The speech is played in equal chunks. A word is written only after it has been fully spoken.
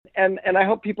and I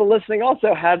hope people listening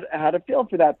also had a feel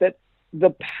for that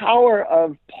the power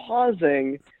of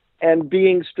pausing and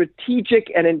being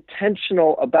strategic and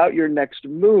intentional about your next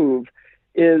move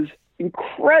is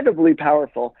incredibly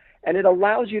powerful. And it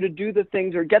allows you to do the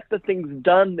things or get the things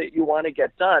done that you want to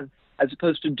get done, as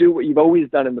opposed to do what you've always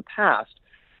done in the past.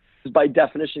 Is by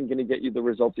definition going to get you the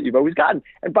results that you've always gotten.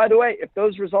 And by the way, if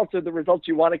those results are the results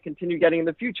you want to continue getting in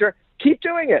the future, keep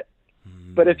doing it.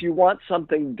 But if you want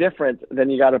something different,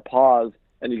 then you got to pause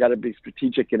and you got to be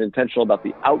strategic and intentional about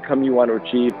the outcome you want to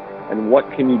achieve and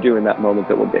what can you do in that moment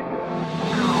that will get you.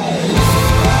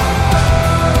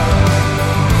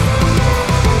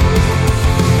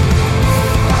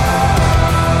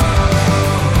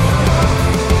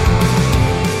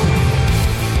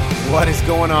 What is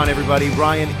going on, everybody?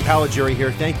 Ryan Caligiuri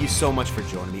here. Thank you so much for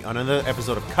joining me on another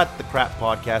episode of Cut the Crap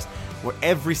Podcast, where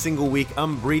every single week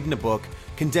I'm reading a book,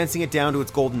 condensing it down to its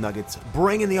golden nuggets,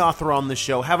 bringing the author on the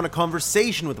show, having a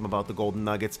conversation with them about the golden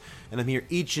nuggets, and I'm here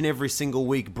each and every single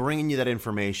week bringing you that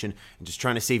information and just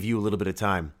trying to save you a little bit of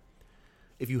time.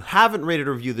 If you haven't rated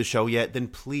or reviewed the show yet, then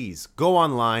please go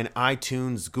online,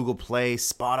 iTunes, Google Play,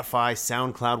 Spotify,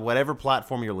 SoundCloud, whatever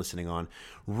platform you're listening on,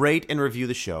 rate and review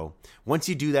the show. Once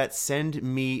you do that, send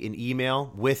me an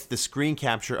email with the screen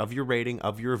capture of your rating,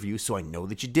 of your review, so I know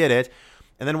that you did it.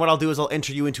 And then what I'll do is I'll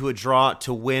enter you into a draw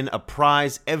to win a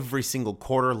prize every single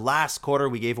quarter. Last quarter,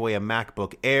 we gave away a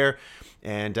MacBook Air.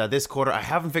 And this quarter, I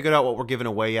haven't figured out what we're giving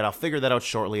away yet. I'll figure that out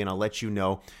shortly, and I'll let you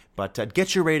know. But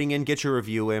get your rating in, get your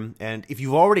review in. And if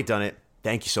you've already done it,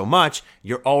 thank you so much.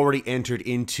 You're already entered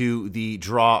into the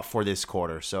draw for this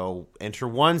quarter. So enter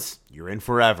once, you're in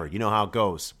forever. You know how it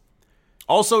goes.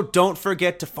 Also, don't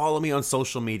forget to follow me on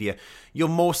social media. You'll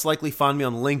most likely find me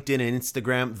on LinkedIn and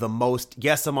Instagram the most.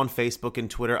 Yes, I'm on Facebook and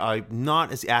Twitter. I'm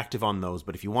not as active on those,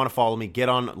 but if you want to follow me, get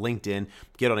on LinkedIn,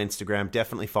 get on Instagram.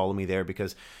 Definitely follow me there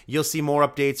because you'll see more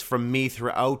updates from me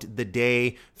throughout the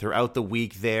day, throughout the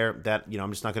week there that,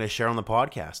 I'm just not going to share on the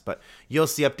podcast. But you'll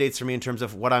see updates from me in terms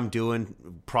of what I'm doing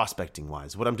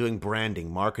prospecting-wise, what I'm doing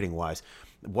branding, marketing-wise,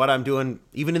 what I'm doing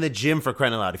even in the gym, for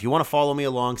crying out loud. If you want to follow me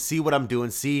along, see what I'm doing,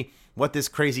 see what this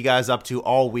crazy guy's up to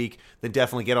all week, then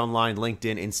definitely get online,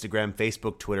 LinkedIn, Instagram,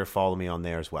 Facebook, Twitter, follow me on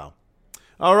there as well.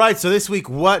 All right, so this week,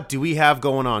 what do we have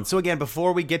going on? So again,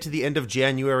 before we get to the end of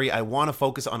January, I want to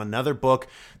focus on another book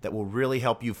that will really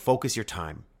help you focus your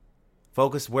time,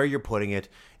 focus where you're putting it,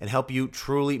 and help you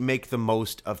truly make the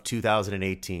most of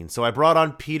 2018. So I brought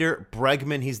on Peter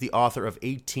Bregman. He's the author of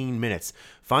 18 Minutes.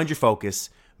 Find your focus,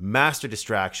 master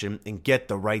distraction, and get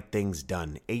the right things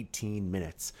done. 18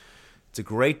 Minutes. It's a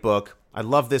great book. I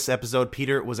love this episode.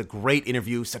 Peter was a great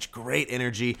interview, such great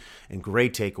energy and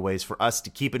great takeaways for us to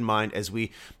keep in mind as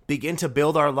we begin to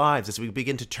build our lives, as we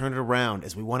begin to turn it around,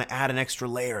 as we want to add an extra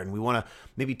layer and we want to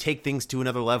maybe take things to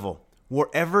another level.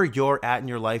 Wherever you're at in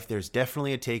your life, there's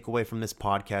definitely a takeaway from this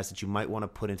podcast that you might want to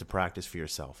put into practice for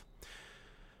yourself.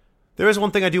 There is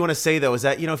one thing I do want to say, though, is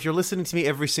that, if you're listening to me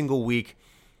every single week,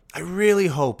 I really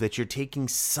hope that you're taking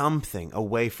something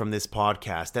away from this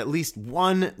podcast, at least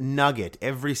one nugget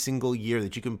every single year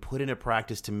that you can put into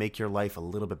practice to make your life a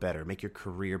little bit better, make your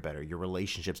career better, your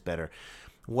relationships better.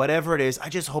 Whatever it is, I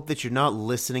just hope that you're not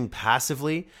listening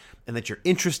passively and that you're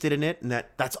interested in it and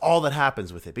that's all that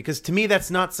happens with it. Because to me, that's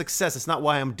not success. It's not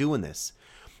why I'm doing this.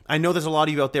 I know there's a lot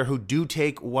of you out there who do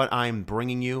take what I'm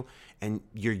bringing you and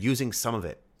you're using some of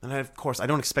it. And of course, I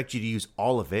don't expect you to use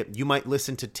all of it. You might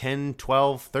listen to 10,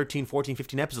 12, 13, 14,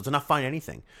 15 episodes and not find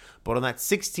anything. But on that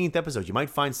 16th episode, you might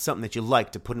find something that you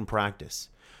like to put in practice.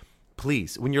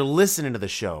 Please, when you're listening to the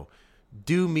show,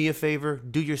 do me a favor,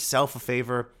 do yourself a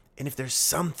favor. And if there's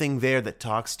something there that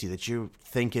talks to you, that you're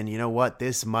thinking, you know what,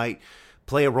 this might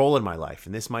play a role in my life,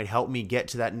 and this might help me get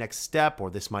to that next step,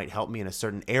 or this might help me in a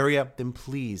certain area, then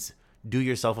please do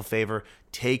yourself a favor,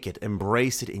 take it,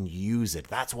 embrace it, and use it.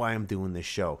 That's why I'm doing this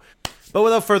show. But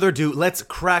without further ado, let's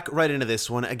crack right into this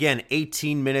one. Again,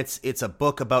 18 Minutes. It's a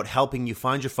book about helping you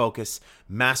find your focus,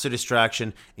 master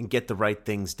distraction, and get the right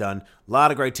things done. A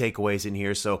lot of great takeaways in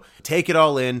here, so take it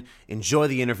all in, enjoy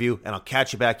the interview, and I'll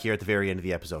catch you back here at the very end of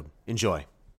the episode. Enjoy.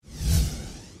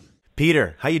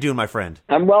 Peter, how you doing, my friend?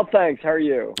 I'm well, thanks. How are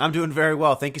you? I'm doing very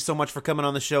well. Thank you so much for coming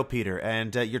on the show, Peter.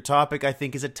 And your topic, I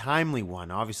think, is a timely one.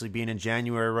 Obviously, being in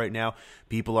January right now,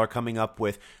 people are coming up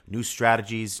with new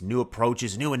strategies, new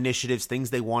approaches, new initiatives, things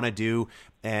they want to do.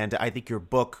 And I think your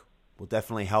book will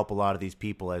definitely help a lot of these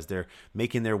people as they're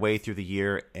making their way through the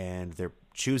year and they're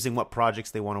choosing what projects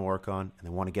they want to work on and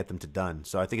they want to get them to done.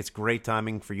 So I think it's great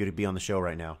timing for you to be on the show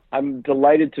right now. I'm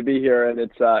delighted to be here, and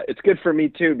it's good for me,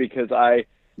 too, because I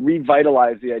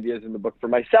revitalize the ideas in the book for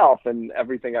myself, and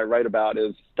everything I write about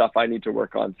is stuff I need to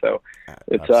work on. So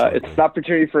it's an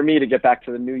opportunity for me to get back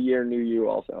to the new year, new you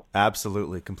also.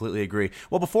 Absolutely. Completely agree.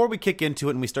 Well, before we kick into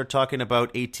it and we start talking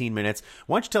about 18 minutes,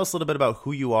 why don't you tell us a little bit about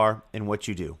who you are and what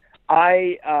you do?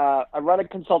 I run a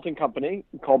consulting company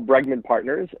called Bregman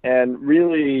Partners, and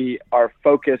really our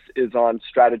focus is on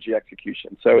strategy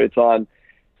execution. So it's on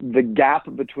the gap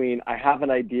between I have an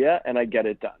idea and I get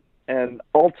it done. And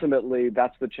ultimately,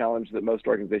 that's the challenge that most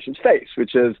organizations face,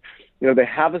 which is, they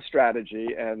have a strategy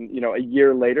and, a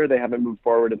year later, they haven't moved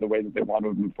forward in the way that they want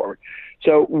to move forward.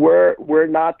 So we're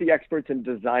not the experts in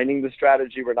designing the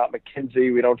strategy. We're not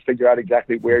McKinsey. We don't figure out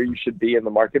exactly where you should be in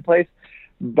the marketplace.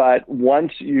 But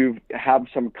once you have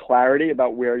some clarity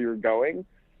about where you're going,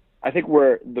 I think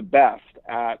we're the best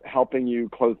at helping you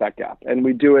close that gap. And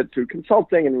we do it through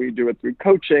consulting, and we do it through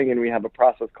coaching, and we have a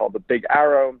process called the Big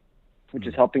Arrow, which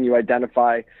is helping you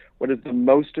identify what is the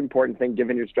most important thing,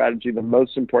 given your strategy, the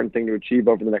most important thing to achieve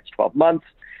over the next 12 months.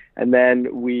 And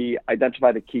then we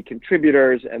identify the key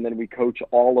contributors, and then we coach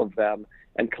all of them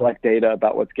and collect data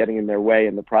about what's getting in their way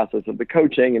in the process of the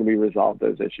coaching, and we resolve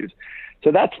those issues.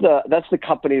 So that's the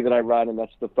company that I run, and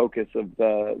that's the focus of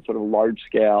the sort of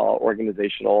large-scale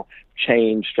organizational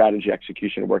change strategy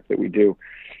execution work that we do.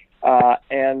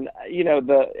 And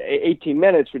the 18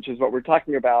 minutes, which is what we're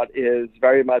talking about, is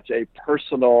very much a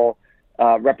personal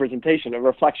representation, a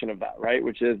reflection of that, right?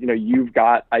 Which is, you've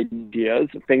got ideas,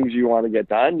 things you want to get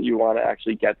done, you want to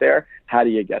actually get there. How do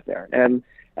you get there?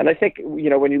 And I think,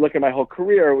 when you look at my whole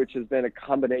career, which has been a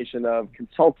combination of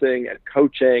consulting and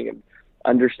coaching and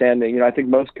understanding, I think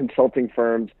most consulting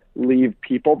firms leave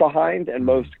people behind, and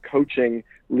most coaching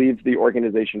leaves the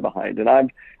organization behind. And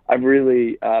I've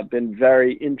really been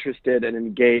very interested and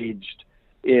engaged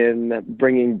in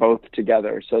bringing both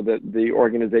together so that the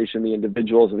organization, the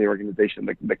individuals, and the organization,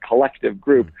 the collective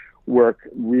group, work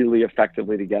really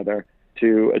effectively together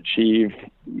to achieve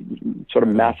sort of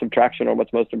massive traction on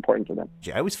what's most important to them.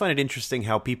 I always find it interesting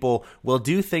how people will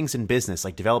do things in business,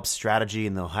 like develop strategy,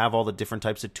 and they'll have all the different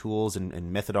types of tools and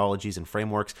methodologies and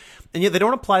frameworks, and yet they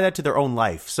don't apply that to their own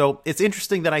life. So it's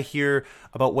interesting that I hear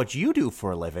about what you do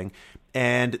for a living,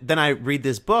 and then I read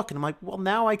this book, and I'm like, well,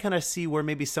 now I kind of see where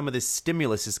maybe some of this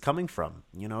stimulus is coming from.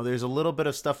 There's a little bit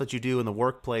of stuff that you do in the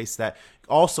workplace that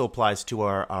also applies to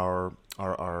our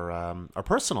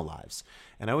personal lives.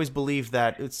 And I always believe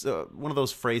that it's one of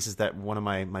those phrases that one of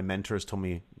my mentors told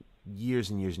me years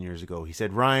and years and years ago. He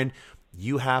said, Ryan,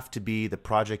 you have to be the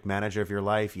project manager of your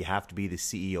life. You have to be the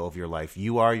CEO of your life.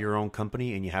 You are your own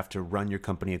company, and you have to run your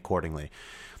company accordingly.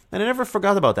 And I never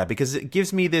forgot about that, because it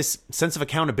gives me this sense of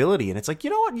accountability. And it's like,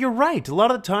 you know what? You're right. A lot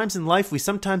of the times in life, we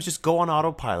sometimes just go on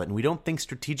autopilot, and we don't think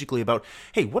strategically about,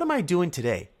 hey, what am I doing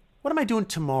today? What am I doing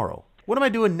tomorrow? What am I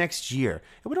doing next year?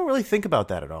 And we don't really think about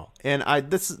that at all. And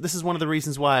this is one of the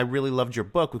reasons why I really loved your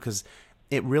book, because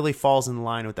it really falls in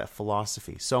line with that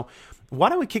philosophy. So why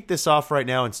don't we kick this off right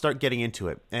now and start getting into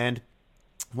it? And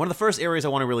one of the first areas I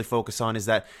want to really focus on is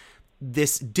that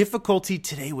this difficulty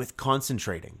today with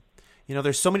concentrating.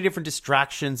 There's so many different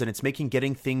distractions, and it's making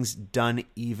getting things done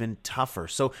even tougher.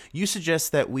 So you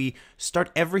suggest that we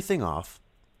start everything off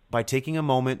by taking a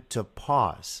moment to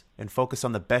pause and focus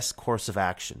on the best course of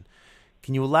action.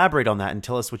 Can you elaborate on that and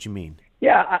tell us what you mean?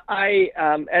 Yeah,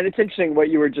 and it's interesting what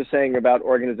you were just saying about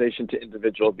organization to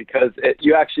individual, because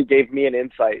you actually gave me an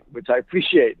insight, which I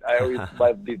appreciate. I always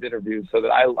love these interviews so that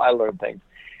I learn things.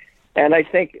 And I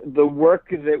think the work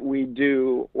that we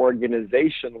do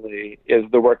organizationally is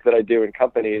the work that I do in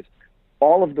companies.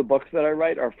 All of the books that I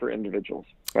write are for individuals,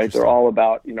 right? They're all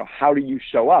about, how do you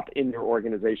show up in your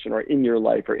organization or in your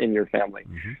life or in your family?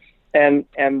 Mm-hmm.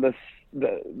 And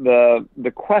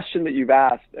the question that you've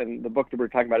asked, and the book that we're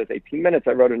talking about is 18 minutes.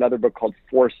 I wrote another book called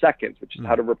 4 Seconds, which is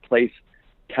how to replace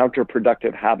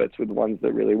counterproductive habits with ones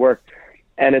that really work.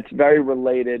 And it's very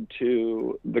related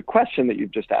to the question that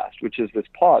you've just asked, which is this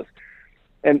pause.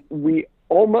 And we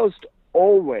almost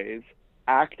always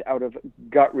act out of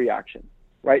gut reaction,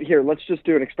 right? Here, let's just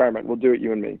do an experiment. We'll do it,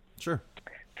 you and me. Sure.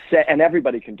 And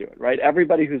everybody can do it, right?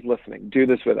 Everybody who's listening, do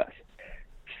this with us.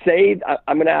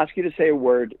 I'm going to ask you to say a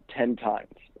word 10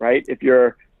 times, right? If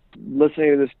you're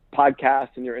listening to this podcast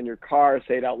and you're in your car,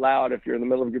 say it out loud. If you're in the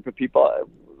middle of a group of people,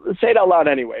 say it out loud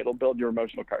anyway. It'll build your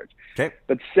emotional courage. Okay.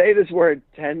 But say this word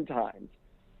 10 times.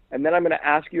 And then I'm going to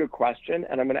ask you a question,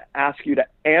 and I'm going to ask you to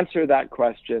answer that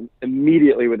question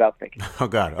immediately without thinking. Oh,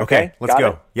 God. Okay. Let's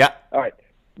go. Yeah. All right.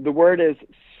 The word is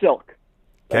silk.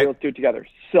 Okay. Right, let's do it together.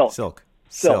 Silk. Silk.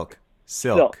 Silk.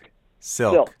 Silk.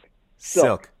 Silk. Silk.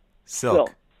 Silk.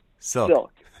 Silk.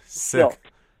 Silk. Silk.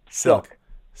 Silk.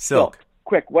 Silk.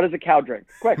 quick. What does a cow drink?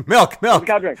 Quick. Milk. What does a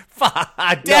cow drink?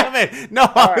 Damn it. No,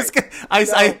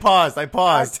 I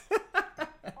paused.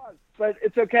 But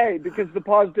it's okay because the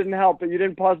pause didn't help, but you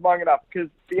didn't pause long enough because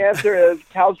the answer is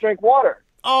cows drink water.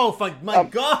 Oh, my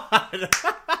God.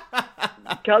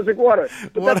 Cows drink water.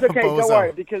 But What that's a okay. bozo. Don't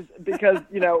worry because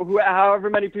however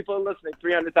many people are listening,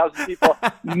 300,000 people,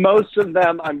 most of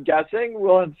them, I'm guessing,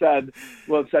 will have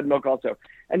said milk also.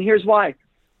 And here's why.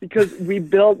 Because we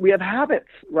have habits,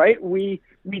 right? We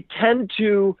tend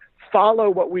to follow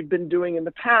what we've been doing in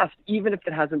the past, even if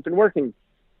it hasn't been working.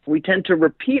 We tend to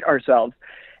repeat ourselves.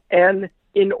 And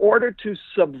in order to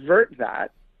subvert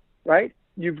that, right,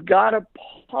 you've got to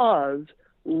pause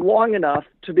long enough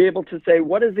to be able to say,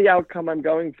 what is the outcome I'm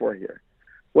going for here?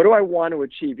 What do I want to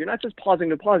achieve? You're not just pausing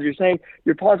to pause.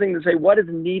 You're pausing to say, what is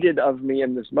needed of me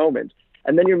in this moment?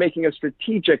 And then you're making a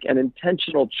strategic and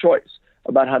intentional choice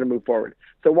about how to move forward.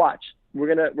 So watch.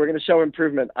 We're gonna show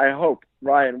improvement. I hope.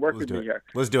 Ryan, work with me here.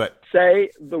 Let's do it. Say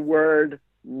the word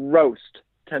roast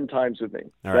 10 times with me.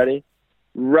 All right. Ready?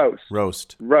 Roast.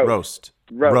 Roast. Roast.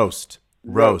 Roast.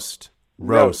 Roast.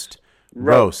 Roast.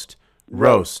 Roast.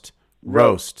 Roast.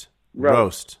 Roast.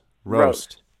 Roast.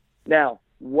 Roast. Now,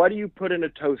 what do you put in a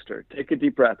toaster? Take a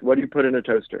deep breath. What do you put in a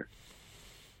toaster?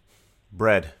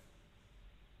 Bread.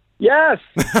 Yes.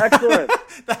 Excellent.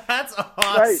 That's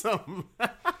awesome. Right.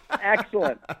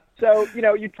 Excellent. So,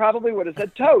 you probably would have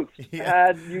said toast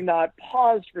had you not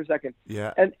paused for a second.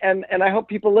 Yeah. And I hope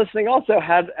people listening also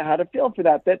had a feel for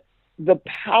that the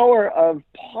power of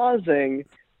pausing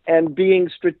and being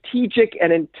strategic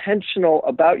and intentional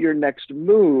about your next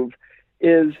move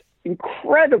is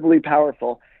incredibly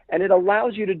powerful. And it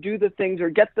allows you to do the things or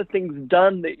get the things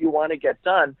done that you want to get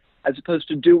done, as opposed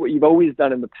to do what you've always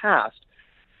done in the past.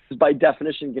 Is by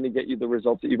definition going to get you the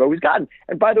results that you've always gotten.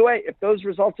 And by the way, if those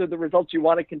results are the results you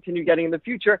want to continue getting in the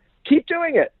future, keep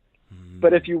doing it.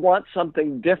 But if you want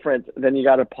something different, then you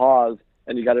got to pause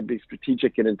and you got to be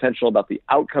strategic and intentional about the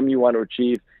outcome you want to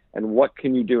achieve and what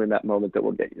can you do in that moment that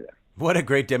will get you there. What a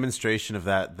great demonstration of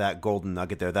that golden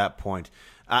nugget there, that point.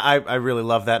 I really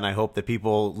love that, and I hope that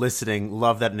people listening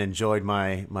love that and enjoyed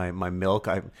my milk.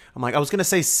 I'm like, I was going to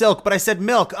say silk, but I said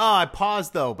milk. Oh, I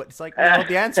paused, though. But it's like, no,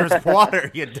 the answer is water,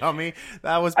 you dummy.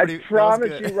 That was pretty I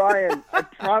promise you, Ryan, I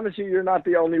promise you you're not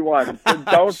the only one. So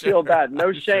don't feel bad.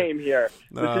 No shame here.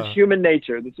 This is human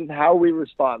nature. This is how we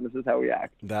respond. This is how we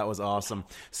act. That was awesome.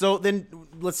 So then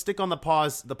let's stick on the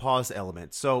pause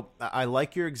element. So I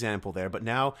like your example there, but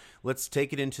now let's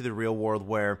take it into the real world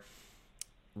where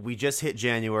we just hit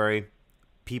January.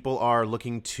 People are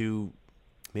looking to,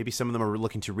 maybe some of them are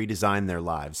looking to redesign their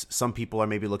lives. Some people are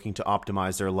maybe looking to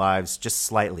optimize their lives just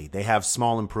slightly. They have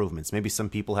small improvements. Maybe some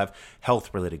people have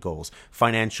health-related goals,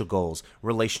 financial goals,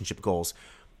 relationship goals.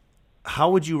 How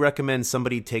would you recommend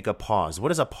somebody take a pause? What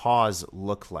does a pause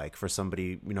look like for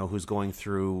somebody, who's going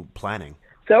through planning?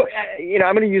 So,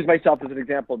 I'm going to use myself as an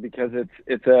example because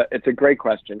it's a great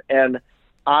question. And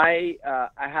I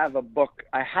have a book.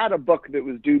 I had a book that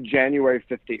was due January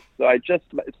 15th. So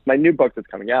it's my new book that's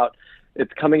coming out.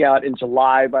 It's coming out in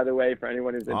July, by the way, for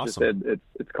anyone who's interested. Awesome.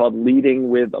 It's called Leading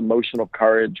with Emotional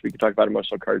Courage. We can talk about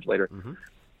emotional courage later. Mm-hmm.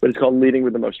 But it's called Leading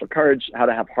with Emotional Courage, how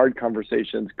to have hard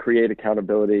conversations, create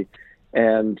accountability,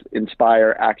 and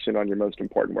inspire action on your most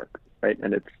important work, right?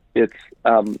 And it's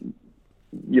kind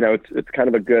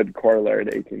of a good corollary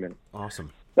to 18 minutes.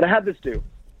 Awesome. But I had this due.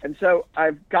 And so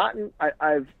I've been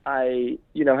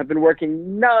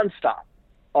working nonstop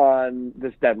on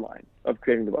this deadline of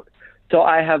creating the book. So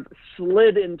I have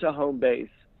slid into home base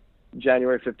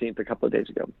January 15th, a couple of days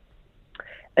ago.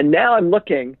 And now I'm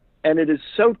looking, and it is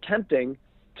so tempting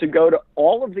to go to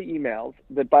all of the emails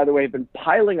that, by the way, have been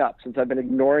piling up since I've been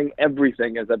ignoring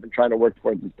everything as I've been trying to work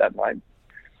towards this deadline.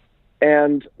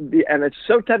 And it's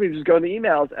so tempting to just go in the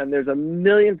emails, and there's a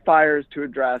million fires to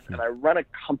address. And I run a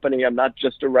company. I'm not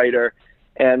just a writer.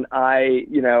 And I,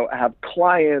 have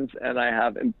clients, and I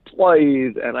have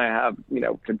employees, and I have,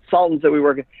 consultants that we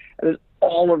work with. And there's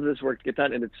all of this work to get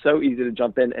done. And it's so easy to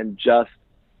jump in and just,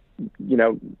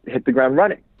 hit the ground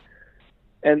running.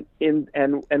 And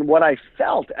what I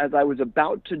felt as I was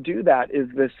about to do that is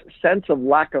this sense of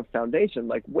lack of foundation.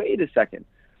 Like, wait a second,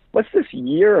 what's this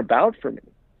year about for me?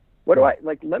 What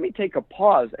do let me take a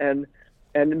pause and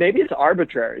maybe it's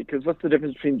arbitrary because what's the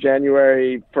difference between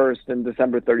January 1st and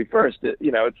December 31st?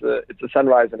 It's a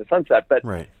sunrise and a sunset, but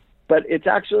right. But it's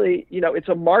actually, it's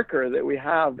a marker that we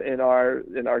have in our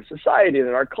society and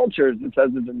in our cultures that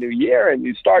says it's a new year and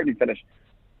you start and you finish.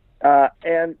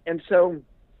 And so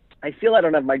I feel I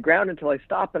don't have my ground until I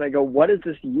stop and I go, what is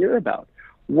this year about?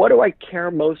 What do I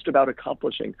care most about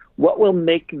accomplishing? What will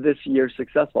make this year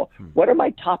successful? What are my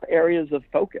top areas of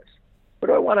focus? what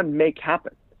do I want to make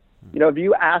happen? If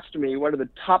you asked me what are the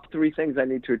top 3 things I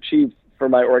need to achieve for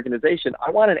my organization,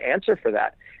 I want an answer for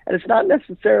that. And it's not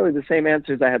necessarily the same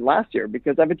answers I had last year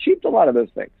because I've achieved a lot of those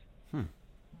things.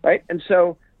 Right? And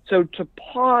so to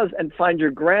pause and find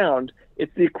your ground,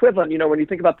 it's the equivalent, when you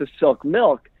think about the silk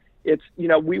milk, it's,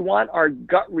 we want our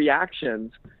gut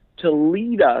reactions to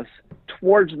lead us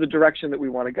towards the direction that we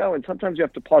want to go. And sometimes you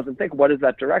have to pause and think, what is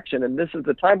that direction? And this is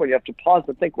the time when you have to pause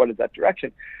and think, what is that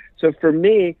direction? So for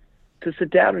me to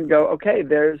sit down and go, okay,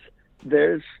 there's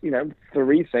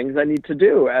 3 things I need to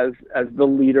do as the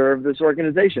leader of this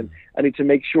organization. I need to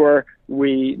make sure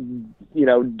we,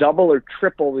 double or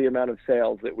triple the amount of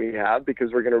sales that we have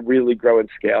because we're going to really grow and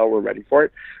scale. We're ready for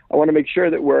it. I want to make sure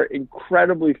that we're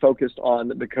incredibly focused on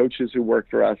the coaches who work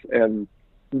for us and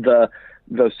the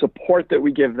support that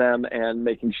we give them and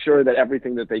making sure that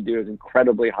everything that they do is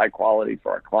incredibly high quality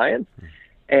for our clients.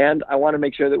 And I want to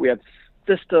make sure that we have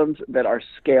systems that are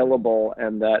scalable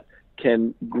and that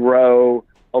can grow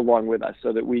along with us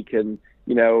so that we can,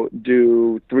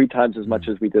 do 3 times as much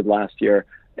as we did last year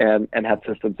and have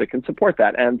systems that can support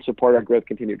that and support our growth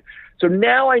continued. So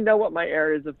now I know what my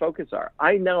areas of focus are.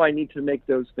 I know I need to make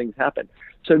those things happen.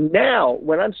 So now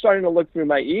when I'm starting to look through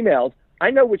my emails, I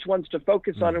know which ones to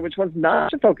focus on and which ones not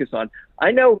to focus on.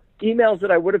 I know emails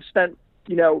that I would have spent,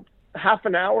 half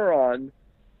an hour on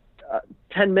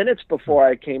 10 minutes before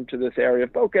I came to this area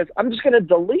of focus, I'm just going to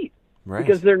delete. Right.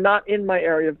 Because they're not in my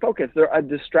area of focus. They're a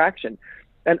distraction.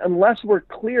 And unless we're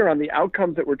clear on the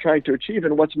outcomes that we're trying to achieve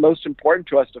and what's most important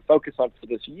to us to focus on for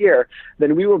this year,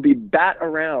 then we will be bat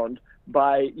around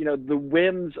by, the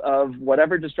whims of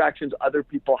whatever distractions other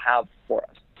people have for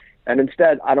us. And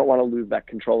instead, I don't want to lose that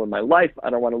control in my life.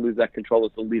 I don't want to lose that control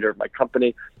as the leader of my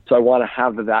company. So I want to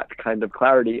have that kind of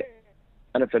clarity,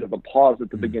 benefit of a pause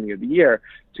at the beginning of the year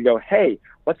to go, hey,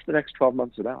 what's the next 12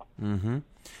 months about?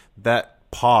 That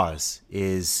pause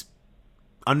is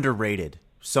underrated.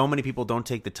 So many people don't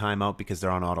take the time out because they're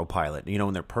on autopilot.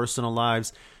 In their personal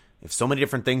lives, if so many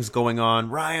different things going on,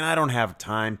 Ryan, I don't have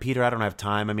time. Peter, I don't have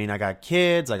time. I mean, I got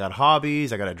kids, I got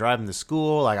hobbies, I got to drive them to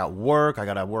school, I got work, I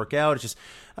got to work out. It's just,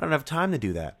 I don't have time to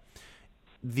do that.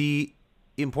 The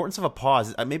importance of a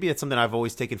pause, maybe it's something I've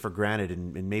always taken for granted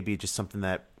and maybe just something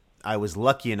that I was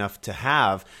lucky enough to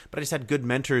have, but I just had good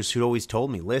mentors who always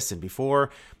told me, listen, before,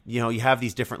 you have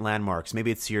these different landmarks. Maybe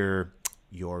it's your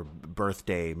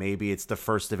birthday. Maybe it's the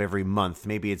first of every month.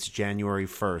 Maybe it's January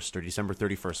 1st or December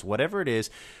 31st, whatever it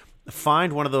is.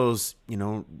 Find one of those,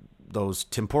 those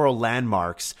temporal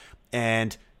landmarks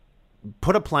and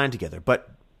put a plan together, but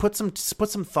put some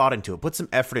thought into it, put some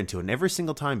effort into it. And every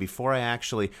single time before I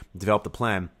actually develop the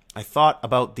plan, I thought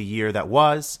about the year that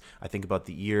was, I think about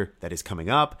the year that is coming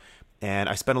up, and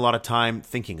I spend a lot of time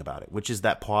thinking about it, which is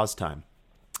that pause time.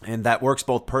 And that works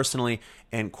both personally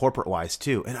and corporate-wise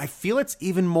too. And I feel it's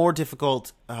even more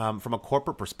difficult from a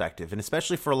corporate perspective, and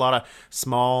especially for a lot of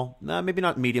small, maybe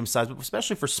not medium-sized, but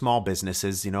especially for small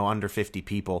businesses, under 50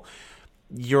 people.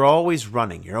 You're always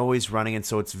running, and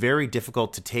so it's very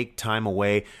difficult to take time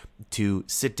away to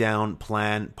sit down,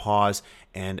 plan, pause.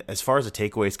 And as far as a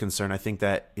takeaway is concerned, I think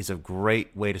that is a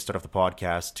great way to start off the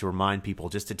podcast, to remind people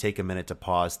just to take a minute to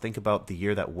pause, think about the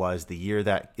year that was, the year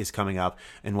that is coming up,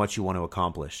 and what you want to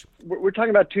accomplish. We're talking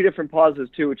about 2 different pauses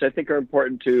too, which I think are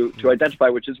important to identify,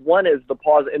 which is one is the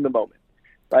pause in the moment,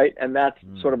 right? And that's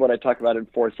sort of what I talk about in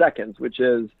 4 seconds, which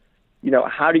is,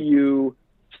 how do you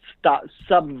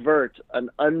subvert an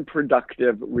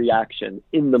unproductive reaction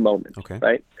in the moment,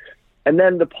 right? And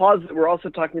then the pause that we're also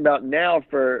talking about now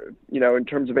for, in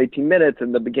terms of 18 minutes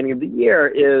in the beginning of the year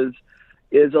is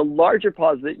a larger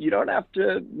pause that you don't have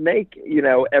to make,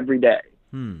 every day.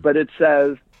 But it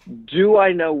says, do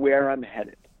I know where I'm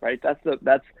headed, right? That's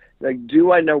like,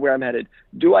 do I know where I'm headed?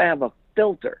 Do I have a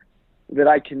filter that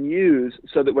I can use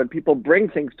so that when people bring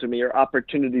things to me or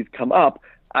opportunities come up,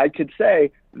 I could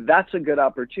say, that's a good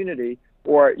opportunity,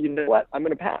 or you know what, I'm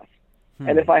going to pass.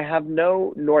 And if I have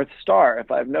no North Star, if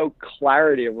I have no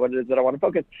clarity of what it is that I want to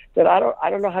focus, then I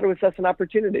don't know how to assess an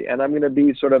opportunity. And I'm going to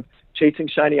be sort of chasing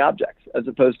shiny objects as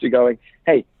opposed to going,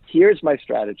 hey, here's my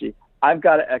strategy. I've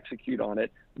got to execute on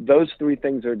it. Those 3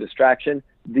 things are a distraction.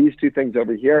 These 2 things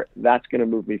over here, that's going to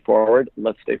move me forward.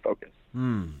 Let's stay focused.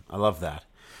 I love that.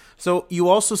 So you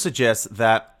also suggest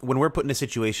that when we're put in a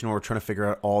situation where we're trying to figure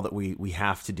out all that we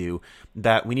have to do,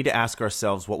 that we need to ask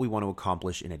ourselves what we want to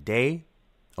accomplish in a day,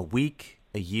 a week,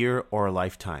 a year, or a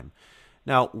lifetime.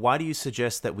 Now, why do you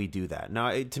suggest that we do that?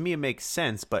 Now, to me, it makes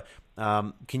sense, but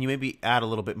can you maybe add a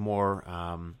little bit more,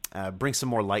 bring some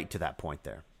more light to that point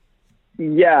there?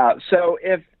 Yeah. So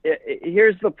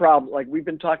here's the problem. Like we've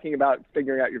been talking about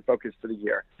figuring out your focus for the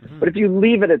year, but if you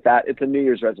leave it at that, it's a New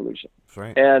Year's resolution. That's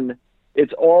right. And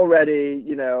it's already,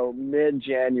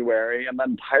 mid-January. I'm not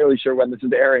entirely sure when this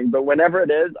is airing, but whenever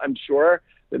it is, I'm sure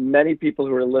that many people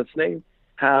who are listening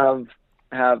have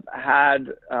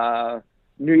had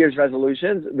New Year's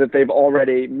resolutions that they've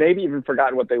already maybe even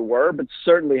forgotten what they were, but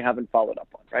certainly haven't followed up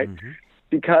on, right?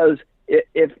 Because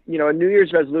if a New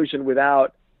Year's resolution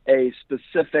without a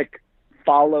specific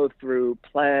follow-through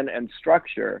plan and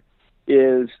structure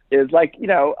is like,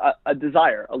 a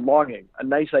desire, a longing, a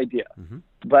nice idea,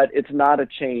 but it's not a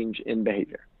change in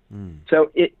behavior.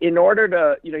 So in order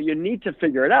to, you need to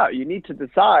figure it out. You need to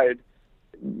decide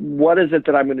what is it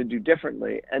that I'm going to do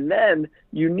differently? And then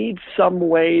you need some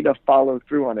way to follow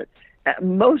through on it.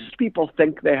 Most people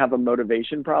think they have a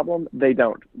motivation problem. They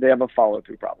don't. They have a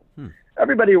follow-through problem.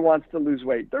 Everybody who wants to lose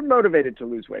weight, they're motivated to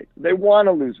lose weight. They want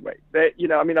to lose weight. This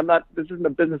isn't a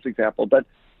business example, but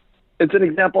it's an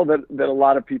example that a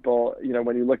lot of people,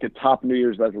 when you look at top New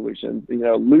Year's resolutions,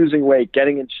 losing weight,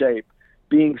 getting in shape,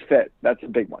 being fit, that's a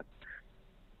big one.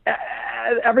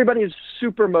 Everybody is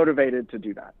super motivated to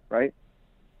do that, right?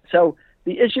 So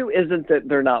the issue isn't that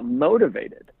they're not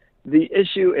motivated. The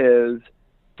issue is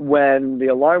when the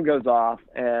alarm goes off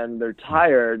and they're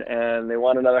tired and they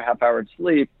want another half hour of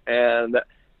sleep, and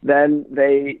then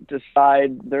they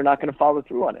decide they're not going to follow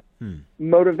through on it.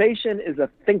 Motivation is a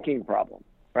thinking problem,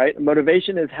 right?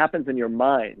 Motivation happens in your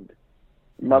mind.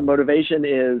 Motivation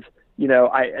is,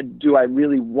 do I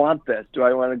really want this? Do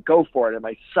I want to go for it? Am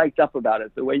I psyched up about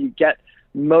it? The way you get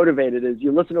motivated is you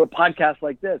listen to a podcast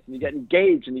like this and you get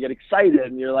engaged and you get excited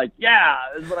and you're like, yeah,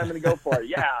 this is what I'm going to go for.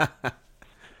 Yeah.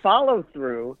 Follow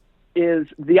through is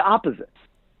the opposite,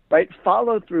 right?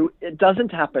 Follow through, it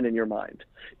doesn't happen in your mind.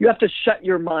 You have to shut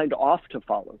your mind off to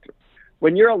follow through.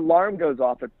 When your alarm goes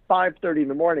off at 5:30 in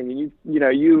the morning and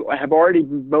you have already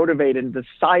motivated and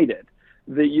decided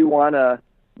that you want to,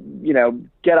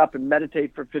 get up and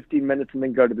meditate for 15 minutes and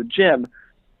then go to the gym,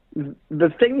 the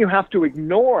thing you have to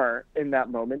ignore in that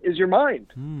moment is your mind,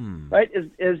 right?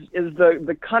 Is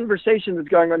the conversation that's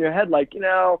going on in your head, like,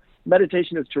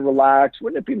 meditation is to relax.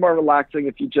 Wouldn't it be more relaxing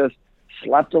if you just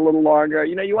slept a little longer?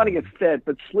 You want to get fit,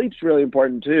 but sleep's really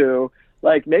important too.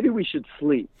 Like, maybe we should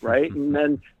sleep, right? And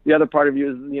then the other part of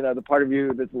you is, the part of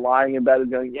you that's lying in bed is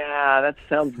going, yeah, that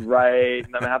sounds right.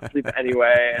 And I'm going to have to sleep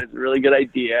anyway. And it's a really good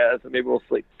idea. So maybe we'll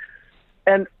sleep.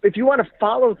 And if you want to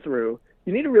follow through,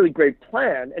 you need a really great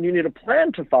plan, and you need a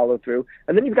plan to follow through.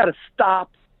 And then you've got to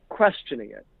stop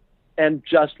questioning it and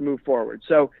just move forward.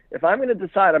 So if I'm going to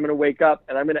decide I'm going to wake up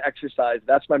and I'm going to exercise,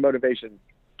 that's my motivation.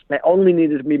 I only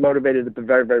needed to be motivated at the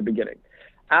very, very beginning.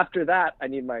 After that, I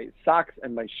need my socks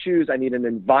and my shoes. I need an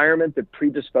environment that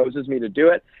predisposes me to do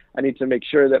it. I need to make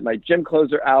sure that my gym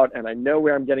clothes are out and I know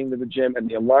where I'm getting to the gym and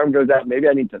the alarm goes out. Maybe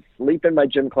I need to sleep in my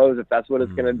gym clothes if that's what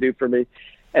it's going to do for me.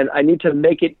 And I need to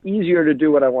make it easier to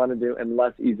do what I want to do and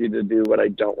less easy to do what I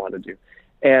don't want to do.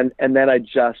 And then I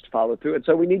just follow through it.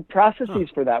 So we need processes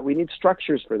for that. We need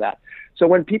structures for that. So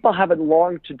when people have a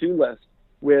long to-do list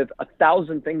with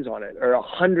 1,000 things on it or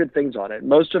 100 things on it,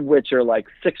 most of which are like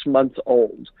 6 months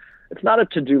old, it's not a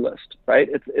to-do list, right?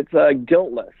 It's a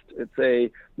guilt list. It's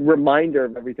a reminder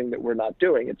of everything that we're not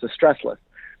doing. It's a stress list.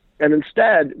 And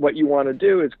instead, what you want to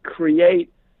do is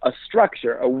create a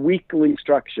structure, a weekly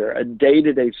structure, a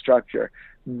day-to-day structure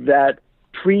that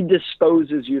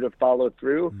predisposes you to follow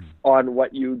through on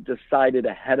what you decided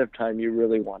ahead of time you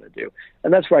really want to do.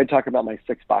 And that's where I talk about my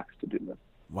 6-box to-do list.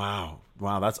 Wow,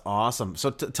 that's awesome.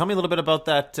 So tell me a little bit about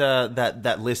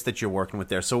that list that you're working with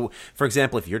there. So, for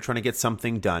example, if you're trying to get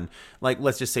something done, like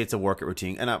let's just say it's a workout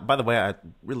routine. And by the way, I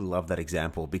really love that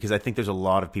example because I think there's a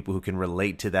lot of people who can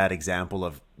relate to that example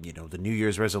of, the New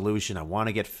Year's resolution. I want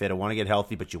to get fit. I want to get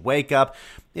healthy. But you wake up,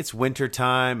 it's winter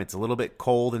time. It's a little bit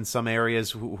cold in some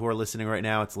areas who are listening right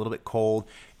now. It's a little bit cold.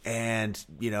 And,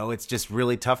 it's just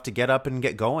really tough to get up and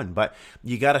get going, but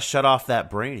you got to shut off that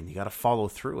brain and you got to follow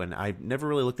through. And I never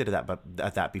really looked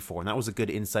at that before. And that was a good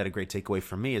insight, a great takeaway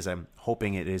for me, as I'm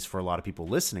hoping it is for a lot of people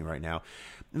listening right now.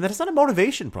 And that it's not a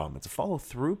motivation problem. It's a follow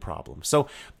through problem. So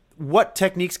what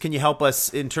techniques can you help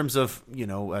us in terms of,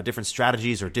 different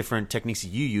strategies or different techniques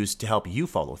you use to help you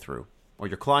follow through or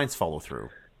your clients follow through?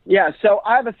 Yeah, so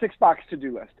I have a 6-box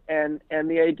to-do list, and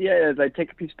the idea is I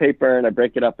take a piece of paper and I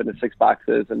break it up into 6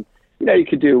 boxes, and you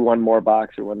could do one more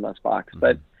box or one less box,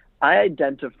 but I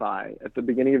identify at the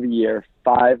beginning of the year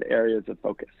 5 areas of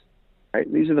focus.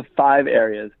 Right, these are the 5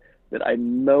 areas that I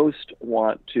most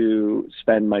want to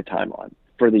spend my time on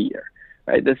for the year.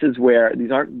 Right, this is where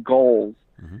these aren't goals.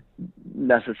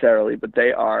 necessarily, but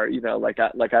they are, like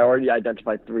I already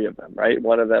identified 3 of them, right?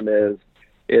 One of them is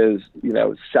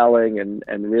selling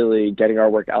and really getting our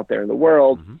work out there in the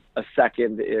world. Mm-hmm. A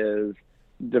second is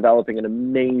developing an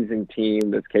amazing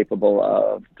team that's capable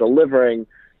of delivering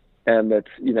and that's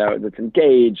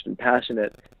engaged and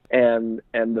passionate. And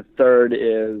the third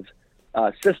is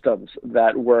systems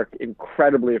that work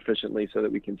incredibly efficiently so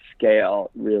that we can scale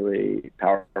really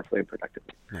powerfully and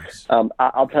productively. Nice.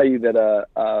 I'll tell you that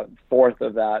a fourth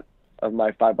of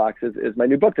my 5 boxes is my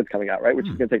new book that's coming out, right? Which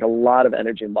is going to take a lot of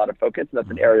energy and a lot of focus. And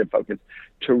that's an area of focus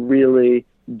to really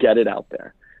get it out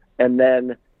there. And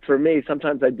then for me,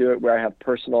 sometimes I do it where I have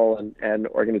personal and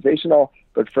organizational,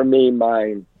 but for me,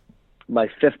 my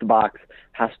 5th box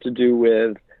has to do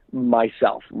with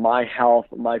myself, my health,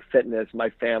 my fitness, my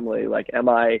family. Like, am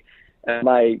I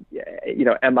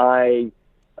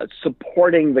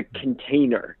supporting the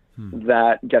container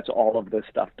that gets all of this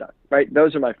stuff done, right?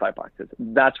 Those are my 5 boxes.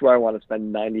 That's where I want to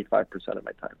spend 95% of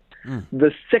my time.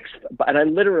 The 6th, and I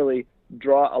literally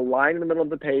draw a line in the middle of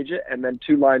the page and then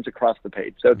 2 lines across the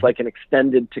page. So it's like an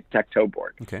extended tic-tac-toe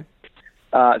board. Okay.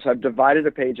 So I've divided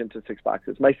a page into 6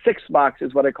 boxes. My 6th box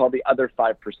is what I call the other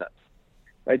 5%,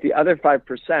 right? The other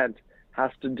 5%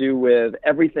 has to do with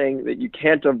everything that you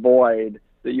can't avoid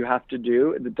that you have to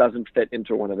do that doesn't fit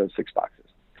into one of those 6 boxes.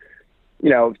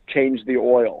 Change the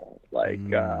oil, like,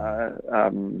 I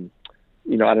don't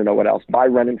know what else, buy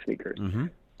running sneakers.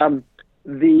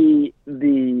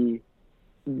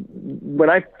 When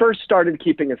I first started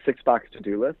keeping a 6-box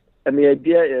to-do list, and the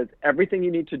idea is everything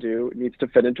you need to do needs to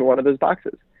fit into one of those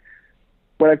boxes.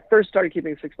 When I first started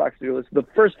keeping a 6-box to-do list, the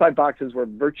first 5 boxes were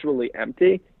virtually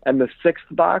empty, and the 6th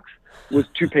box was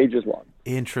 2 pages long.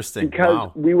 Interesting.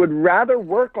 Because we would rather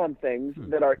work on things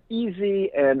that are easy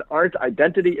and aren't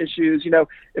identity issues.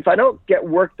 If I don't get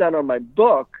work done on my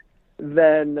book,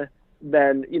 then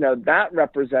that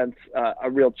represents a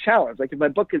real challenge. Like, if my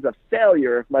book is a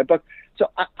failure,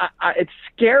 so it's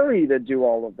scary to do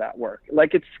all of that work.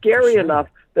 Like, it's scary enough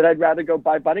that I'd rather go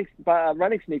buy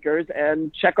running sneakers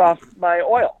and check off my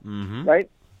oil, right?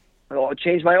 I'll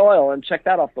change my oil and check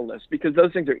that off the list, because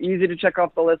those things are easy to check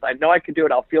off the list. I know I can do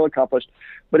it. I'll feel accomplished.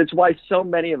 But it's why so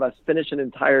many of us finish an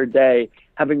entire day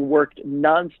having worked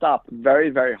nonstop very,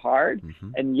 very hard,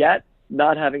 and yet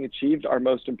not having achieved our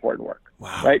most important work,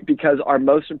 right? Because our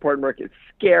most important work is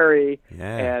scary,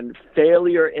 and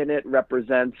failure in it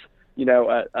represents,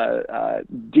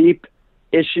 deep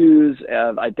issues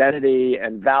of identity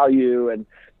and value, and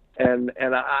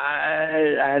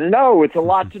I don't know, it's a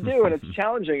lot to do, and it's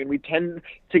challenging, and we tend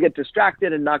to get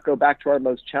distracted and not go back to our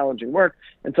most challenging work.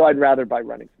 And so I'd rather buy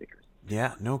running sneakers.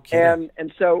 Yeah, no kidding.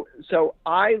 And so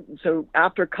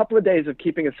after a couple of days of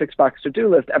keeping a 6-box to-do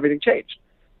list, everything changed,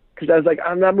 because I was like,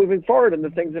 I'm not moving forward in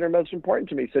the things that are most important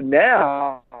to me. So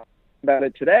now, about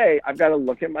it today, I've got to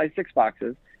look at my 6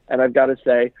 boxes, and I've got to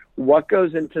say, what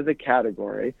goes into the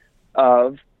category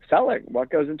of selling? What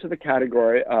goes into the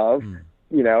category of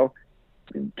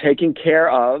taking care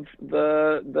of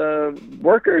the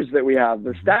workers that we have,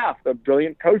 the staff, the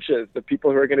brilliant coaches, the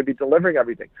people who are going to be delivering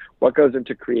everything? What goes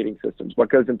into creating systems? What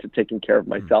goes into taking care of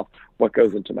myself? What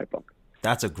goes into my book?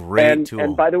 That's a great tool.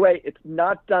 And by the way, it's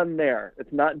not done there.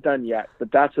 It's not done yet,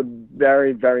 but that's a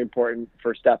very, very important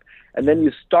first step. And then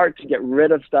you start to get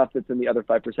rid of stuff that's in the other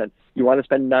 5%. You want to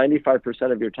spend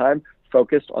 95% of your time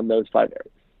focused on those 5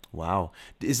 areas. Wow.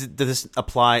 Does this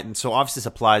apply? And so obviously this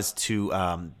applies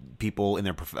to people in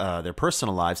their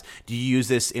personal lives. Do you use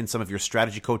this in some of your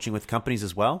strategy coaching with companies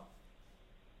as well?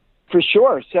 For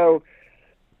sure. So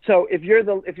if you're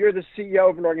the CEO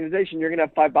of an organization, you're going to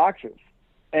have 5 boxes.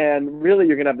 And really,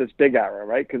 you're going to have this big arrow,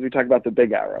 right? Because we talk about the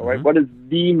big arrow, right? What is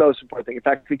the most important thing? In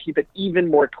fact, we keep it even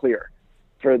more clear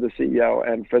for the CEO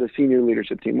and for the senior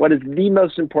leadership team. What is the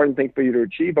most important thing for you to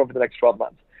achieve over the next 12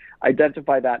 months?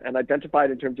 Identify that, and identify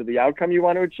it in terms of the outcome you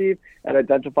want to achieve, and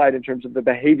identify it in terms of the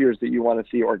behaviors that you want to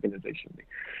see organizationally.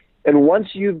 And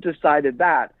once you've decided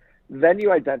that, then you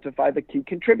identify the key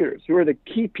contributors. Who are the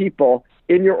key people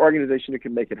in your organization who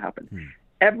can make it happen?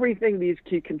 Everything these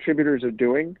key contributors are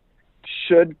doing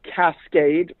should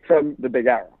cascade from the big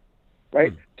arrow,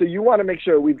 right? So you want to make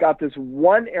sure we've got this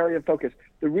one area of focus.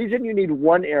 The reason you need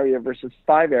one area versus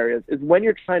 5 areas is when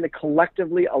you're trying to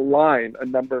collectively align a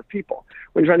number of people.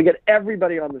 When you're trying to get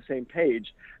everybody on the same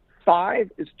page,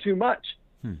 5 is too much.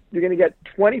 You're going to get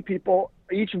 20 people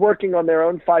each working on their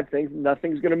own 5 things.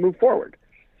 Nothing's going to move forward.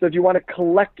 So if you want to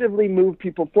collectively move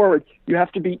people forward, you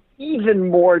have to be even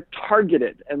more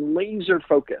targeted and laser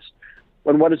focused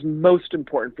on what is most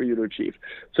important for you to achieve.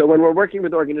 So when we're working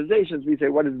with organizations, we say,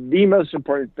 what is the most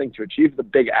important thing to achieve? The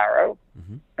big arrow.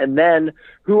 And then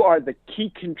who are the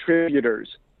key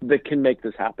contributors that can make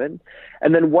this happen?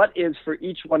 And then what is, for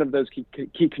each one of those key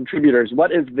contributors,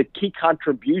 what is the key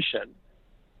contribution,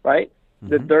 right,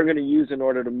 that they're going to use in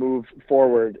order to move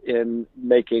forward in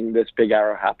making this big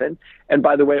arrow happen? And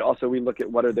by the way, also we look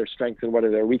at what are their strengths and what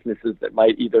are their weaknesses that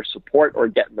might either support or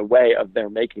get in the way of their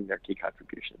making their key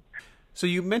contribution. So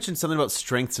you mentioned something about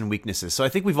strengths and weaknesses. So I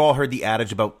think we've all heard the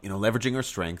adage about, leveraging our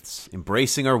strengths,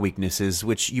 embracing our weaknesses,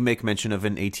 which you make mention of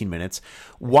in 18 minutes.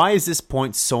 Why is this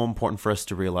point so important for us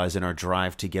to realize in our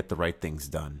drive to get the right things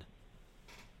done?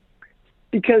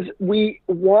 Because we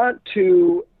want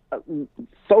to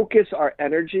focus our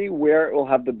energy where it will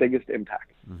have the biggest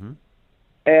impact.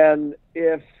 And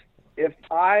if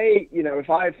I,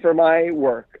 for my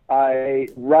work, I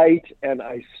write and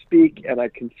I speak and I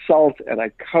consult and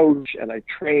I coach and I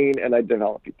train and I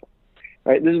develop people,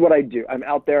 right? This is what I do. I'm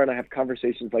out there and I have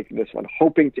conversations like this one,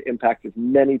 hoping to impact as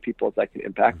many people as I can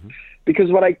impact.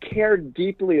 Because what I care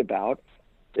deeply about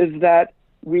is that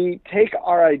we take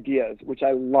our ideas, which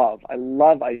I love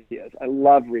ideas. I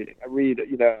love reading. I read,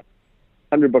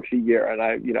 100 books a year, and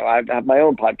I have my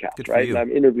own podcast, right? And I'm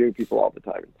interviewing people all the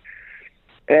time.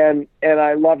 And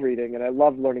I love reading and I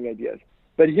love learning ideas.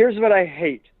 But here's what I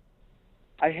hate.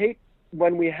 I hate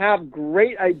when we have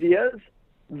great ideas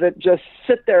that just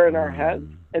sit there in our heads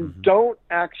and don't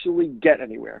actually get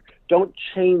anywhere, don't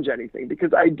change anything.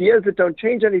 Because ideas that don't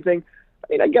change anything,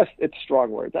 I guess it's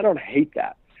strong words. I don't hate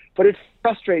that. But it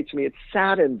frustrates me. It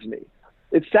saddens me.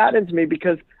 It saddens me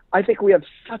because I think we have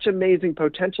such amazing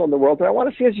potential in the world, and I want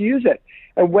to see us use it.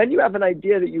 And when you have an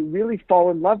idea that you really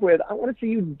fall in love with, I want to see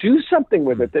you do something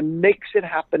with it that makes it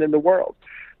happen in the world.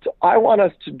 So I want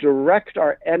us to direct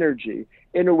our energy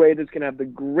in a way that's going to have the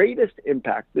greatest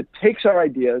impact, that takes our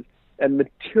ideas and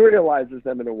materializes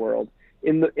them in a world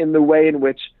in the way in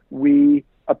which we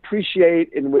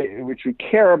appreciate, in which we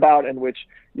care about, and which,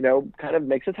 kind of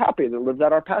makes us happy, that lives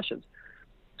out our passions.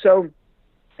 So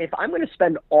if I'm going to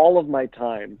spend all of my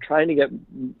time trying to get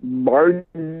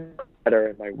marginally better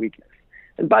at my weakness,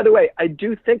 and by the way, I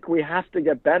do think we have to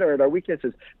get better at our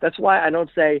weaknesses. That's why I don't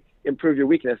say improve your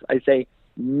weakness. I say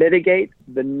mitigate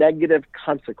the negative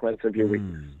consequence of your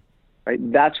weakness, right?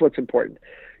 That's what's important.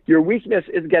 Your weakness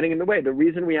is getting in the way. The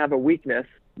reason we have a weakness,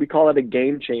 we call it a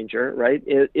game changer, right,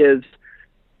 is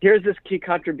here's this key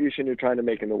contribution you're trying to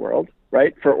make in the world,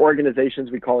 right? For organizations,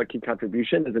 we call it key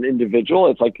contribution. As an individual,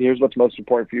 it's like, here's what's most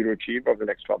important for you to achieve over the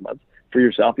next 12 months. For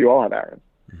yourself, you all have errands.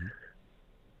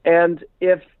 And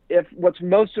if what's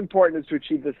most important is to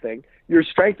achieve this thing, your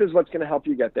strength is what's going to help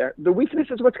you get there. The weakness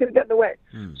is what's going to get in the way.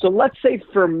 So let's say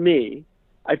for me,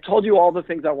 I've told you all the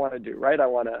things I want to do, right? I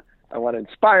want to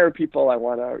inspire people. I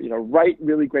want to, write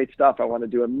really great stuff. I want to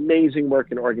do amazing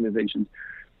work in organizations.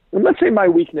 And let's say my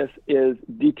weakness is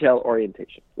detail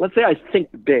orientation. Let's say I think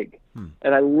big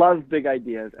and I love big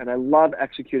ideas and I love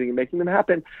executing and making them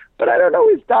happen, but I don't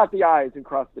always dot the I's and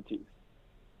cross the T's.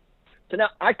 So now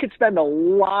I could spend a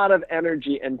lot of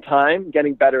energy and time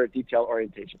getting better at detail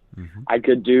orientation. I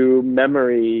could do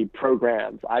memory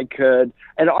programs. I could,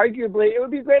 and arguably it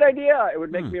would be a great idea. It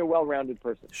would make me a well-rounded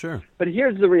person. Sure. But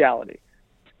here's the reality.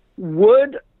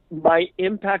 Would my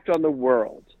impact on the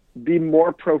world be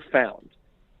more profound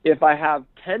if I have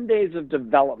 10 days of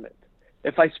development,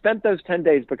 if I spent those 10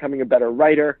 days becoming a better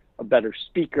writer, a better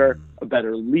speaker, a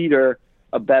better leader,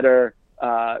 a better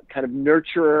kind of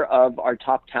nurturer of our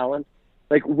top talent?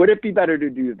 Like, would it be better to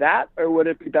do that, or would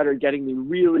it be better getting me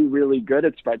really, really good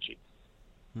at spreadsheets?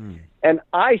 And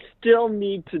I still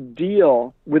need to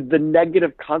deal with the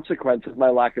negative consequence of my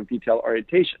lack of detail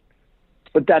orientation.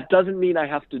 But that doesn't mean I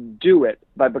have to do it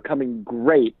by becoming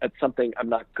great at something I'm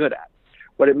not good at.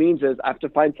 What it means is I have to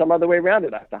find some other way around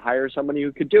it. I have to hire somebody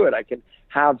who could do it. I can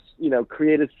have,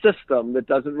 create a system that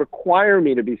doesn't require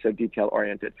me to be so detail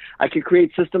oriented. I can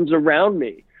create systems around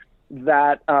me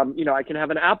that, I can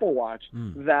have an Apple Watch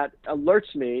that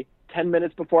alerts me 10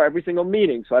 minutes before every single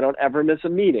meeting so I don't ever miss a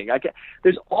meeting.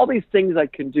 There's all these things I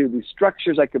can do, these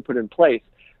structures I can put in place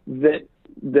that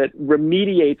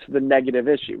remediates the negative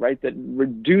issue, right? That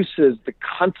reduces the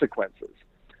consequences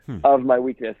of my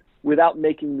weakness without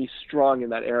making me strong in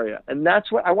that area. And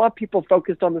that's what I want people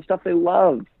focused on, the stuff they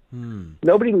love.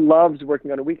 Nobody loves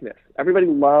working on a weakness. Everybody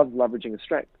loves leveraging a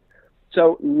strength.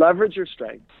 So leverage your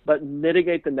strength, but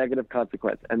mitigate the negative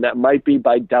consequence. And that might be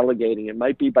by delegating. It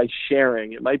might be by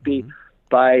sharing. It might be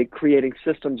by creating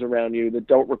systems around you that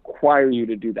don't require you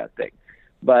to do that thing.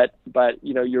 But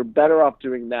you're better off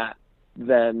doing that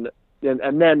and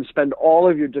then spend all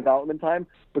of your development time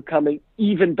becoming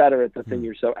even better at the thing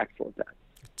you're so excellent at.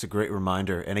 It's a great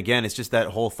reminder. And again, it's just that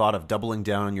whole thought of doubling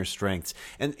down on your strengths.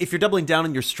 And if you're doubling down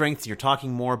on your strengths, you're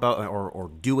talking more about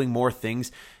or doing more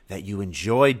things that you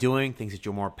enjoy doing, things that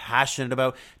you're more passionate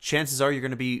about, chances are you're going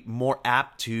to be more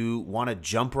apt to want to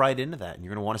jump right into that. And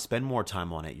you're going to want to spend more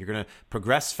time on it. You're going to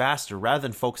progress faster rather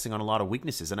than focusing on a lot of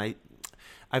weaknesses. And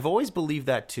I've always believed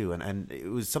that too. And it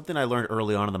was something I learned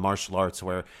early on in the martial arts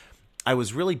where I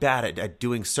was really bad at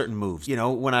doing certain moves. You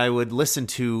know, when I would listen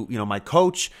to, my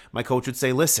coach would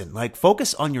say, listen, like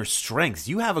focus on your strengths.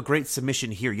 You have a great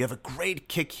submission here. You have a great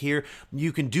kick here.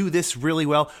 You can do this really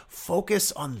well.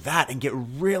 Focus on that and get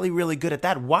really, really good at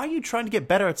that. Why are you trying to get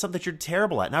better at something that you're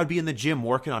terrible at? And I would be in the gym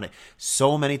working on it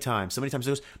so many times. It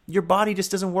goes, your body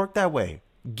just doesn't work that way.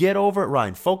 Get over it,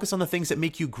 Ryan. Focus on the things that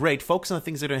make you great. Focus on the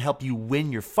things that are going to help you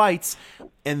win your fights.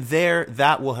 And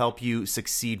that will help you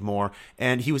succeed more.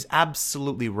 And he was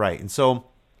absolutely right. And so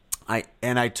I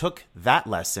took that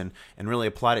lesson and really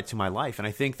applied it to my life. And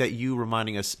I think that you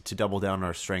reminding us to double down on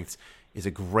our strengths is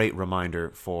a great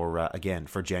reminder for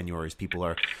January as people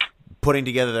are putting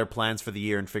together their plans for the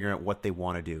year and figuring out what they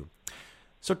want to do.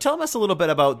 So tell us a little bit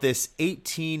about this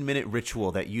 18-minute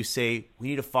ritual that you say we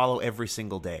need to follow every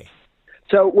single day.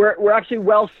 So we're actually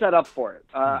well set up for it.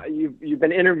 You've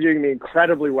been interviewing me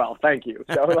incredibly well. Thank you.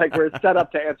 So we're set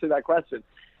up to answer that question.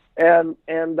 And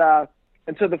so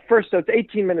it's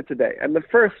 18 minutes a day. And the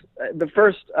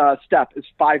first step is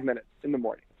 5 minutes in the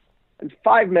morning. In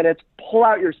 5 minutes, pull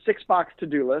out your 6-box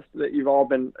to-do list that you've all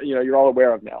been, you're all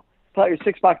aware of now. Pull out your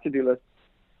 6-box to-do list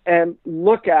and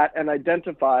look at and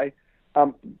identify,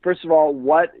 first of all,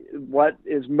 what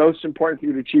is most important for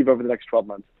you to achieve over the next 12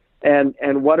 months.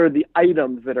 And what are the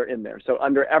items that are in there? So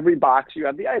under every box, you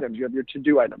have the items. You have your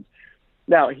to-do items.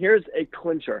 Now, here's a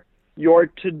clincher. Your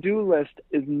to-do list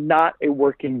is not a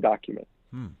working document.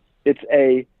 It's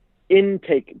a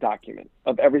intake document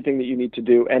of everything that you need to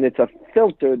do, and it's a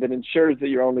filter that ensures that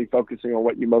you're only focusing on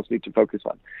what you most need to focus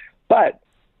on. But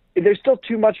there's still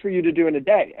too much for you to do in a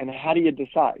day, and how do you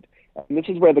decide? And this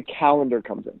is where the calendar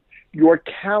comes in. Your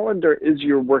calendar is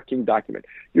your working document.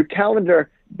 Your calendar,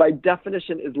 by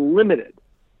definition, is limited,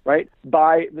 right,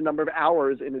 by the number of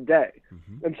hours in a day.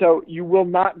 Mm-hmm. And so you will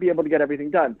not be able to get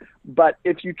everything done. But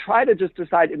if you try to just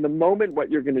decide in the moment what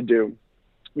you're going to do,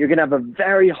 you're going to have a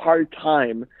very hard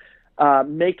time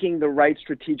making the right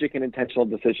strategic and intentional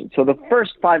decisions. So the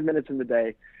first 5 minutes in the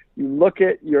day, you look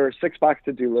at your 6-box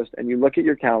to-do list and you look at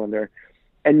your calendar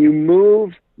and you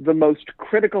move the most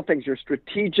critical things. You're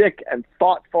strategic and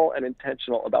thoughtful and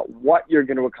intentional about what you're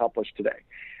going to accomplish today.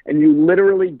 And you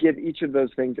literally give each of those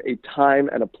things a time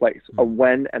and a place, a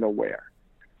when and a where.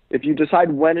 If you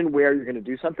decide when and where you're going to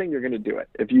do something, you're going to do it.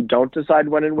 If you don't decide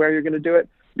when and where you're going to do it,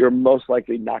 you're most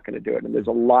likely not going to do it. And there's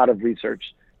a lot of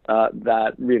research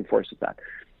that reinforces that.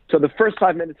 So the first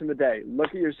 5 minutes in the day, look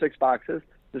at your 6 boxes,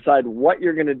 decide what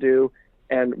you're going to do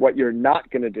and what you're not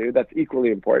going to do. That's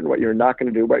equally important, what you're not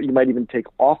going to do, what you might even take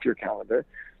off your calendar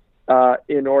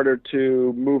in order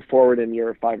to move forward in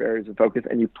your 5 areas of focus.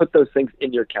 And you put those things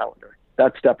in your calendar.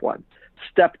 That's step 1.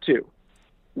 Step 2,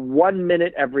 1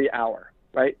 minute every hour,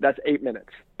 right? That's 8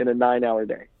 minutes in a 9-hour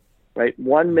day, right?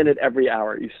 1 minute every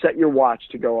hour. You set your watch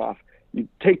to go off. You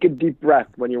take a deep breath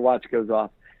when your watch goes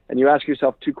off. And you ask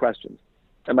yourself 2 questions.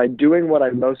 Am I doing what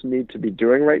I most need to be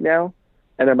doing right now?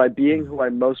 And am I being who I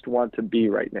most want to be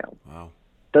right now? Wow.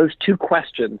 Those 2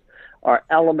 questions are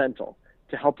elemental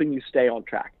to helping you stay on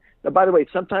track. Now, by the way,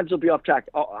 sometimes you'll be off track.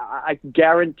 I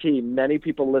guarantee many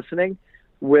people listening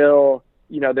will,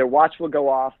 their watch will go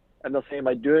off and they'll say, am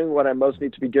I doing what I most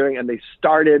need to be doing? And they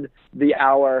started the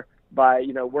hour by,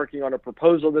 working on a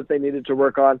proposal that they needed to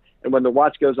work on. And when the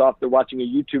watch goes off, they're watching a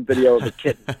YouTube video of a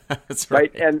kitten. That's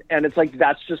right. And it's like,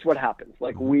 that's just what happens.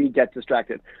 Like we get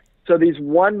distracted. So these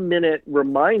 1 minute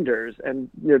reminders and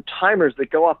timers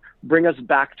that go off bring us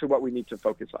back to what we need to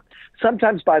focus on.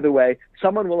 Sometimes, by the way,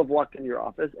 someone will have walked in your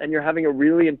office and you're having a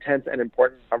really intense and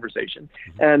important conversation,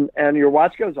 and your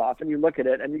watch goes off and you look at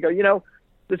it and you go,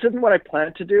 this isn't what I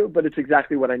planned to do, but it's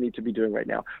exactly what I need to be doing right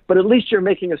now. But at least you're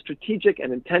making a strategic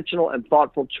and intentional and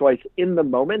thoughtful choice in the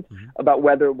moment about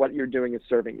whether what you're doing is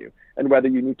serving you and whether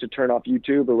you need to turn off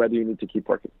YouTube or whether you need to keep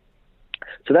working.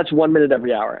 So that's 1 minute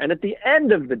every hour. And at the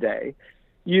end of the day,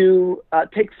 you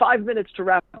take 5 minutes to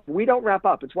wrap up. We don't wrap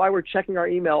up. It's why we're checking our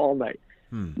email all night.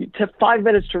 You take 5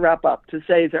 minutes to wrap up, to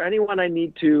say, is there anyone I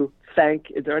need to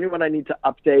thank? Is there anyone I need to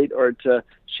update or to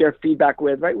share feedback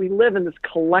with, right? We live in this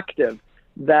collective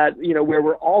that, where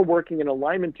we're all working in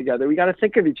alignment together. We got to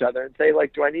think of each other and say,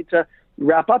 like, do I need to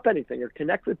wrap up anything or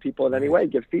connect with people in any way,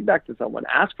 give feedback to someone,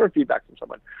 ask for feedback from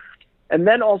someone? And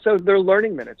then also their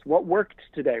learning minutes. What worked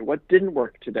today? What didn't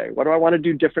work today? What do I want to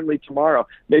do differently tomorrow?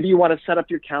 Maybe you want to set up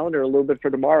your calendar a little bit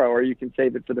for tomorrow, or you can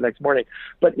save it for the next morning.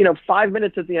 But, 5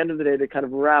 minutes at the end of the day to kind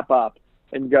of wrap up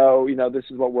and go, this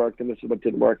is what worked and this is what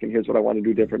didn't work, and here's what I want to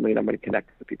do differently, and I'm going to connect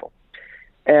with people.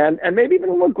 And maybe even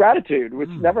a little gratitude, which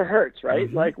never hurts, right?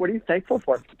 Mm-hmm. Like, what are you thankful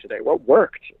for today? What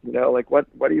worked?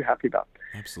 What are you happy about?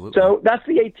 Absolutely. So that's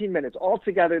the 18 minutes.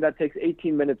 Altogether, that takes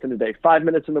 18 minutes in a day, 5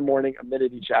 minutes in the morning, a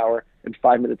minute each hour, and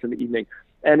 5 minutes in the evening.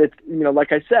 And it's,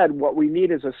 like I said, what we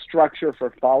need is a structure for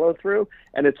follow through,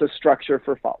 and it's a structure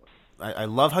for follow. I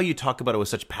love how you talk about it with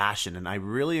such passion, and I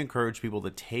really encourage people to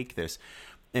take this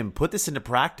and put this into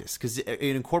practice, because it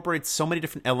incorporates so many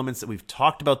different elements that we've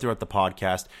talked about throughout the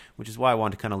podcast, which is why I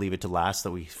wanted to kind of leave it to last,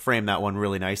 so we frame that one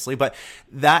really nicely. But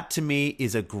that, to me,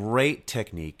 is a great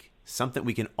technique, something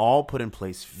we can all put in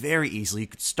place very easily. You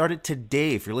could start it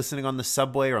today if you're listening on the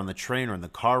subway or on the train or in the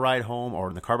car ride home or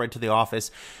in the car ride to the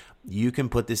office. You can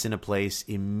put this into place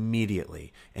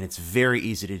immediately, and it's very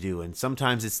easy to do. And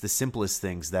sometimes it's the simplest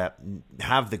things that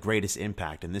have the greatest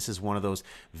impact. And this is one of those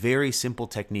very simple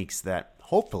techniques that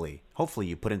hopefully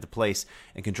you put into place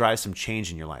and can drive some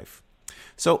change in your life.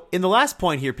 So in the last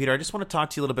point here, Peter, I just want to talk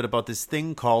to you a little bit about this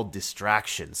thing called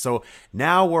distraction. So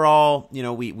now we're all,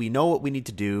 we know what we need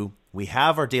to do. We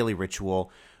have our daily ritual,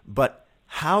 but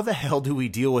how the hell do we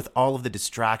deal with all of the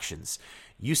distractions?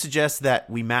 You suggest that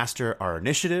we master our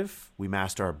initiative, we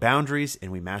master our boundaries,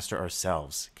 and we master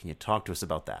ourselves. Can you talk to us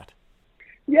about that?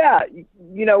 Yeah,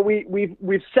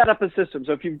 we've set up a system.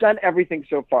 So if you've done everything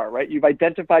so far, right, you've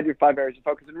identified your 5 areas of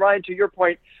focus. And Ryan, to your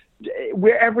point,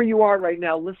 wherever you are right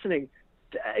now listening,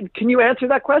 can you answer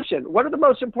that question? What are the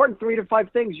most important 3 to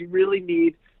 5 things you really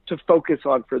need to focus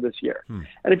on for this year?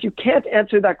 And if you can't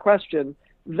answer that question,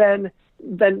 then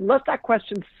let that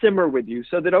question simmer with you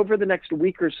so that over the next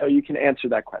week or so you can answer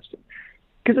that question.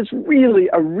 Because it's really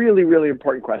a really, really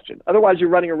important question. Otherwise, you're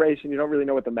running a race and you don't really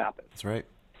know what the map is. That's right.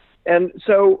 And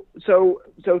so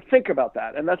think about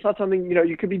that. And that's not something,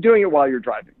 you could be doing it while you're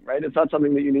driving, right? It's not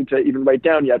something that you need to even write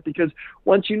down yet, because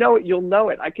once you know it, you'll know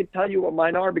it. I could tell you what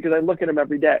mine are because I look at them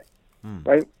every day,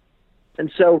 right?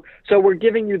 And so we're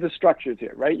giving you the structures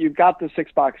here, right? You've got the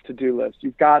 6-box to-do list.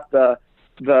 You've got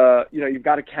you've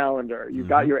got a calendar. You've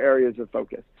got your areas of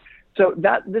focus. So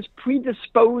this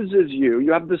predisposes you.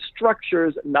 You have the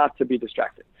structures not to be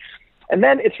distracted. And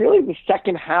then it's really the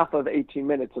second half of 18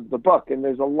 minutes of the book. And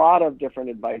there's a lot of different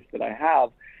advice that I have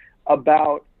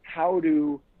about how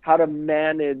to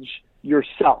manage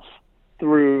yourself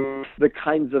through the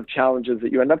kinds of challenges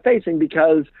that you end up facing,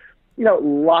 because,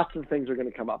 lots of things are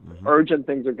going to come up. Urgent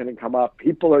things are going to come up.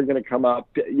 People are going to come up.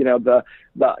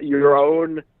 Your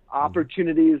own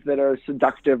opportunities that are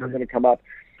seductive are going to come up.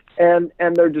 And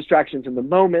there are distractions in the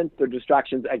moment. There are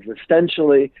distractions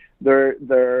existentially. There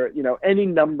any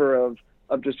number of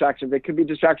distractions. They could be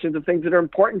distractions of things that are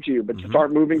important to you, but just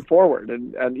aren't moving forward.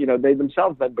 And they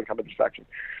themselves then become a distraction.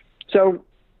 So,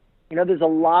 there's a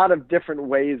lot of different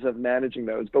ways of managing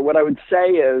those. But what I would say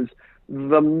is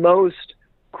the most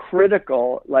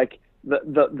critical, like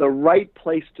the right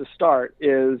place to start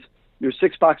is your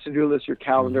 6-box to-do list, your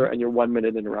calendar, and your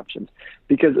 1-minute interruptions,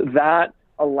 because that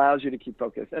allows you to keep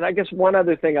focused. And I guess one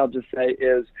other thing I'll just say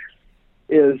is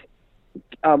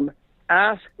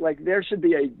ask, like, there should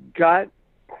be a gut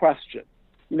question.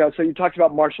 So you talked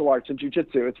about martial arts and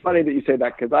jiu-jitsu. It's funny that you say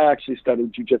that, because I actually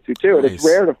studied jiu-jitsu too. Nice. And it's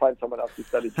rare to find someone else who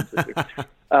studied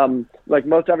jiu-jitsu. Like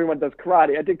most everyone does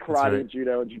karate. I did karate and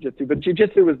judo and jiu-jitsu, but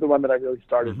jiu-jitsu was the one that I really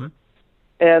started with.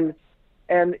 And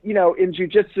in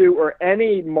jiu-jitsu or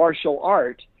any martial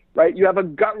art, right, you have a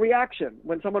gut reaction.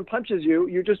 When someone punches you,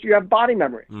 you have body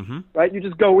memory, right? You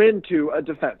just go into a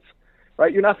defense,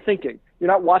 right? You're not thinking. You're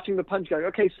not watching the punch going,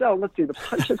 okay, so let's see, the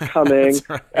punch is coming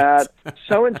at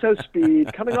so-and-so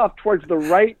speed, coming off towards the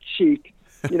right cheek,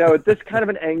 at this kind of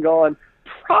an angle, and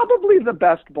probably the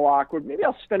best block would, maybe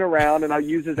I'll spin around and I'll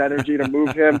use his energy to move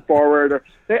him forward.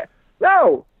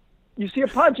 No, you see a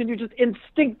punch and you just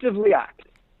instinctively act.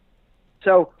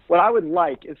 So what I would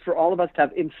like is for all of us to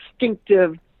have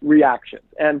instinctive reactions.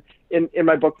 And in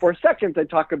my book, 4 Seconds, I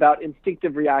talk about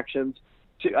instinctive reactions.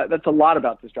 That's a lot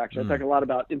about distraction. I talk a lot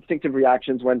about instinctive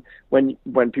reactions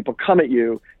when people come at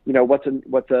you.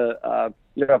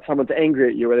 If someone's angry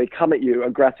at you or they come at you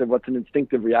aggressive, what's an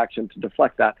instinctive reaction to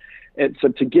deflect that? And so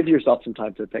to give yourself some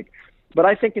time to think. But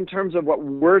I think in terms of what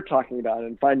we're talking about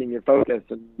and finding your focus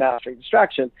and mastering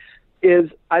distraction is,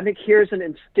 I think here's an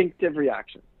instinctive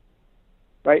reaction,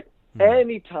 right?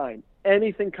 Anytime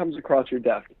anything comes across your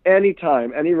desk,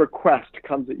 anytime any request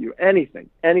comes at you, anything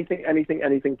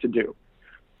to do,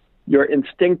 your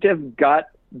instinctive gut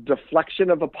deflection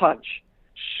of a punch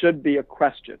should be a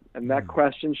question. And that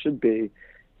question should be,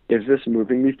 is this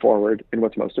moving me forward in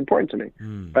what's most important to me,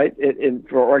 right?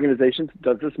 For organizations,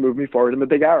 does this move me forward in the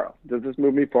big arrow? Does this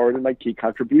move me forward in my key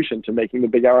contribution to making the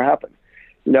big arrow happen?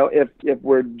 You know, if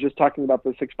we're just talking about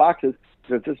the 6 boxes,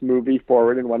 does this move me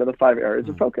forward in one of the 5 areas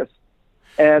of focus?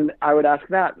 And I would ask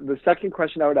that. The second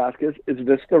question I would ask is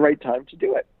this the right time to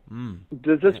do it?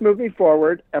 Does this move me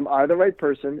forward? Am I the right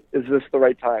person? Is this the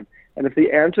right time? And if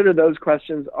the answer to those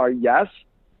questions are yes,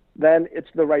 then it's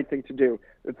the right thing to do.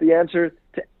 If the answer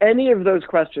to any of those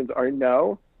questions are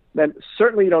no, then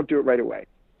certainly you don't do it right away.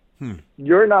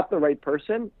 You're not the right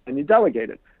person, and you delegate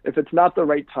it. If it's not the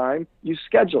right time, you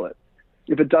schedule it.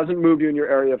 If it doesn't move you in your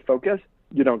area of focus,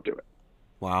 you don't do it.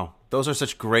 Wow. Those are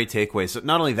such great takeaways. So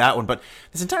not only that one, but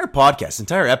this entire podcast,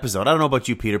 entire episode. I don't know about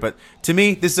you, Peter, but to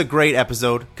me, this is a great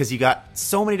episode because you got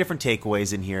so many different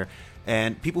takeaways in here.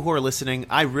 And people who are listening,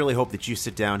 I really hope that you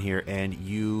sit down here and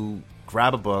you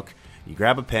grab a book, you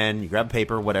grab a pen, you grab a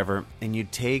paper, whatever, and you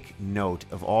take note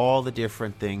of all the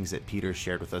different things that Peter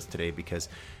shared with us today, because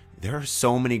there are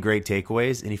so many great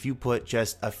takeaways, and if you put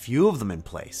just a few of them in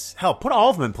place, hell, put all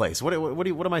of them in place. What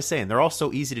am I saying? They're all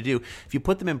so easy to do. If you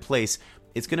put them in place,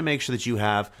 it's going to make sure that you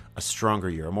have a stronger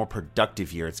year, a more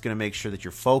productive year. It's going to make sure that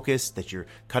you're focused, that you're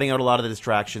cutting out a lot of the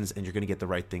distractions, and you're going to get the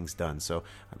right things done. So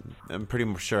I'm pretty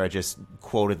sure I just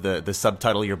quoted the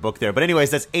subtitle of your book there. But anyways,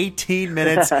 that's 18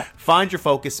 minutes. Find your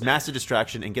focus, master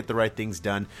distraction, and get the right things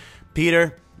done.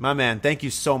 Peter, my man, thank you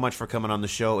so much for coming on the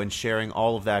show and sharing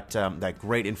all of that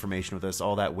great information with us,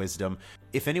 all that wisdom.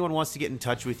 If anyone wants to get in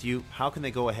touch with you, how can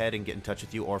they go ahead and get in touch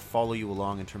with you or follow you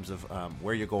along in terms of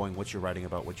where you're going, what you're writing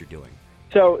about, what you're doing?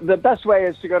 So the best way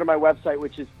is to go to my website,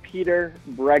 which is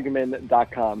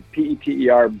peterbregman.com,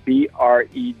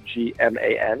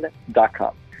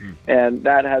 peterbregman.com. And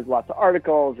that has lots of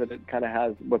articles, and it kind of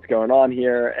has what's going on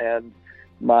here. And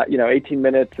my, 18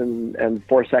 minutes and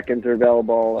 4 seconds are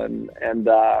available. And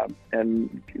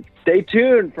stay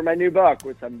tuned for my new book,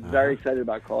 which I'm very excited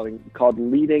about, called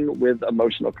Leading with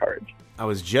Emotional Courage. I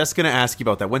was just going to ask you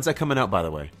about that. When's that coming out, by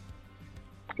the way?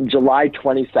 July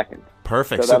 22nd.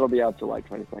 Perfect. So that'll be out July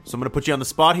 22nd. So I'm going to put you on the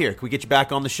spot here. Can we get you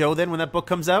back on the show then when that book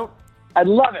comes out? I'd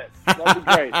love it. That'd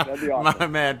be great. That'd be awesome. My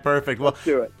man, perfect. Let's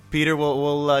do it. Peter,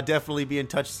 we'll definitely be in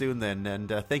touch soon then. And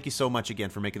thank you so much again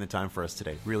for making the time for us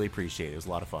today. Really appreciate it. It was a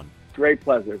lot of fun. Great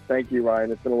pleasure. Thank you,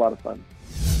 Ryan. It's been a lot of fun.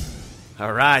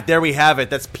 All right, there we have it.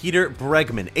 That's Peter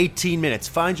Bregman. 18 minutes.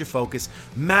 Find your focus,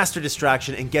 master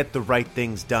distraction, and get the right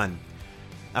things done.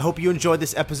 I hope you enjoyed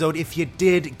this episode. If you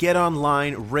did, get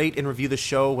online, rate and review the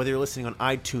show, whether you're listening on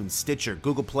iTunes, Stitcher,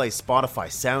 Google Play, Spotify,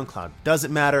 SoundCloud,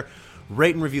 doesn't matter.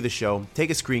 Rate and review the show. Take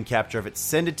a screen capture of it.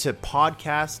 Send it to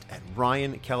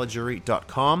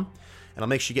podcast@ryancalogeri.com, and I'll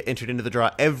make sure you get entered into the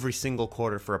draw every single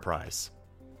quarter for a prize.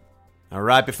 All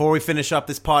right, before we finish up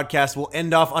this podcast, we'll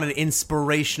end off on an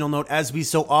inspirational note, as we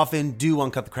so often do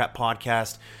on Cut the Crap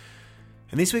podcast.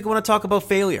 And this week I want to talk about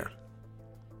failure.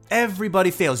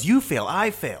 Everybody fails. You fail. I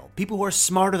fail. People who are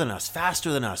smarter than us,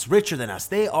 faster than us, richer than us,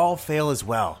 they all fail as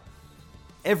well.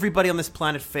 Everybody on this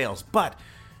planet fails. But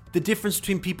the difference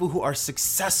between people who are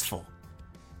successful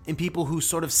and people who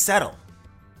sort of settle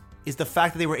is the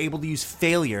fact that they were able to use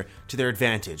failure to their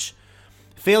advantage.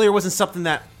 Failure wasn't something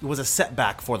that was a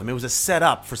setback for them. It was a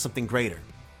setup for something greater.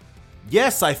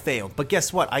 Yes, I failed, but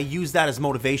guess what? I used that as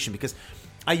motivation because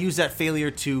I used that failure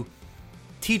to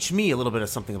teach me a little bit of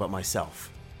something about myself.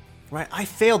 Right? I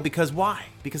failed because why?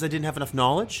 Because I didn't have enough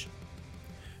knowledge?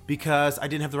 Because I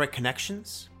didn't have the right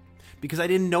connections? Because I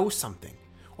didn't know something?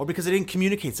 Or because I didn't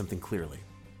communicate something clearly?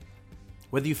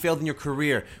 Whether you failed in your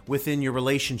career, within your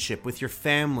relationship, with your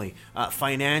family,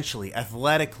 financially,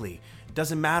 athletically, it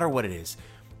doesn't matter what it is.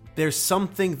 There's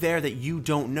something there that you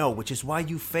don't know, which is why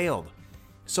you failed.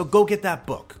 So go get that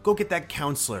book. Go get that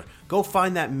counselor. Go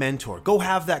find that mentor. Go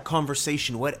have that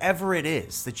conversation, whatever it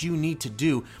is that you need to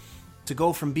do to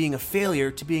go from being a failure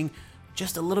to being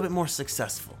just a little bit more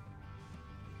successful.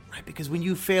 Right? Because when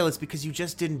you fail, it's because you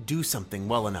just didn't do something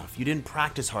well enough. You didn't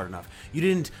practice hard enough. You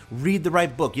didn't read the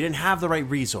right book. You didn't have the right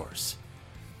resource.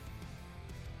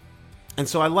 And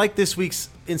so I like this week's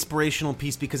inspirational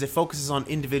piece because it focuses on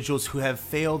individuals who have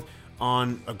failed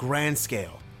on a grand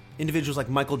scale. Individuals like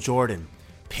Michael Jordan,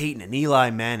 Peyton and Eli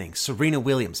Manning, Serena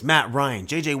Williams, Matt Ryan,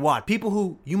 J.J. Watt, people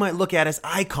who you might look at as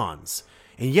icons.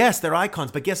 And yes, they're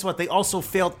icons, but guess what? They also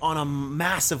failed on a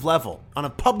massive level, on a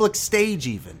public stage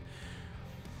even.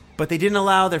 But they didn't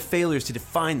allow their failures to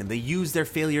define them. They used their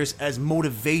failures as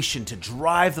motivation to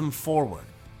drive them forward.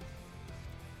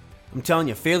 I'm telling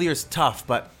you, failure is tough,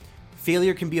 but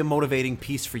failure can be a motivating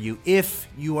piece for you if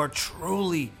you are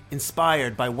truly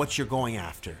inspired by what you're going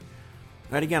after.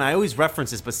 Right, again, I always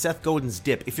reference this, but Seth Godin's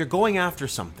dip. If you're going after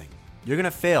something, you're going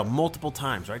to fail multiple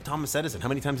times, right? Thomas Edison, how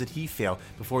many times did he fail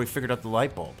before he figured out the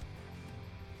light bulb?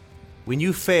 When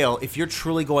you fail, if you're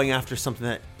truly going after something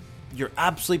that you're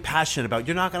absolutely passionate about,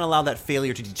 you're not going to allow that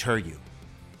failure to deter you.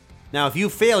 Now, if you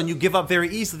fail and you give up very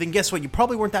easily, then guess what? You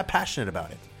probably weren't that passionate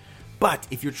about it. But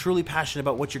if you're truly passionate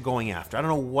about what you're going after, I don't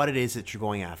know what it is that you're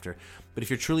going after, but if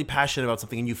you're truly passionate about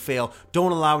something and you fail,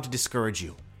 don't allow it to discourage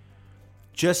you.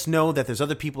 Just know that there's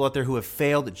other people out there who have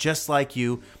failed just like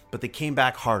you, but they came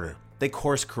back harder. They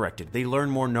course corrected. They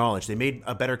learned more knowledge. They made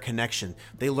a better connection.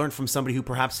 They learned from somebody who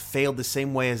perhaps failed the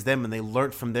same way as them, and they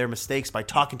learned from their mistakes by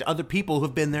talking to other people who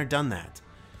have been there, done that.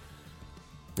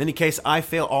 In any case, I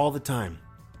fail all the time.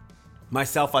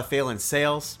 Myself, I fail in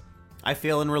sales. I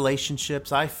fail in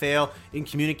relationships. I fail in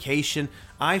communication.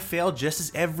 I fail just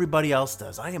as everybody else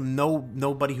does. I am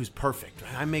nobody who's perfect.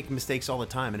 I make mistakes all the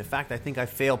time. And in fact, I think I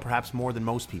fail perhaps more than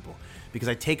most people because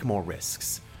I take more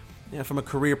risks. From a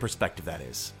career perspective, that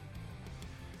is.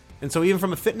 And so even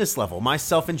from a fitness level,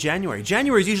 myself in January.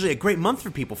 January is usually a great month for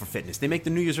people for fitness. They make the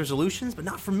New Year's resolutions, but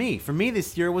not for me. For me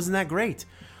this year, it wasn't that great.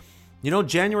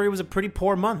 January was a pretty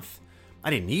poor month. I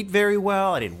didn't eat very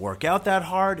well. I didn't work out that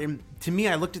hard. And to me,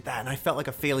 I looked at that and I felt like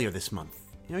a failure this month.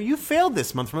 You failed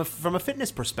this month from a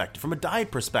fitness perspective, from a diet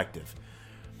perspective.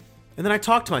 And then I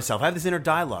talked to myself. I have this inner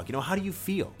dialogue. How do you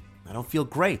feel? I don't feel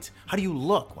great. How do you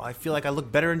look? Well, I feel like I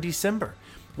look better in December.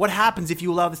 What happens if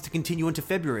you allow this to continue into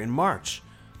February and March?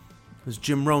 As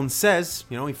Jim Rohn says,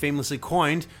 he famously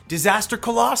coined, disaster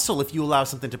colossal if you allow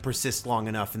something to persist long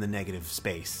enough in the negative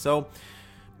space. So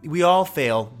we all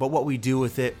fail, but what we do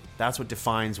with it, that's what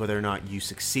defines whether or not you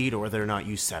succeed or whether or not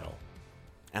you settle.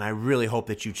 And I really hope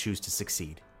that you choose to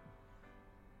succeed.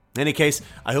 In any case,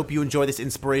 I hope you enjoy this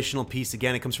inspirational piece.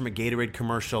 Again, it comes from a Gatorade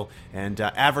commercial, and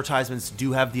advertisements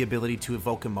do have the ability to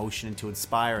evoke emotion and to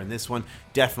inspire, and this one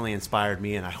definitely inspired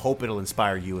me, and I hope it'll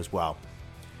inspire you as well.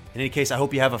 In any case, I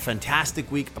hope you have a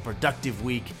fantastic week, a productive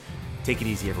week. Take it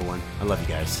easy, everyone. I love you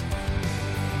guys.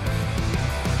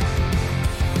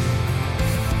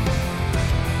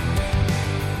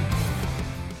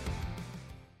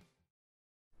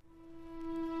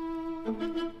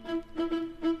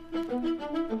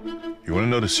 You want to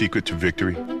know the secret to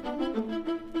victory?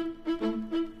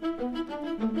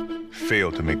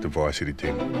 Fail to make the varsity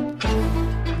team.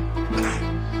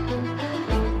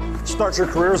 Start your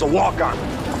career as a walk-on.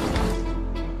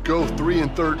 Go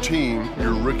 3-13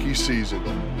 your rookie season.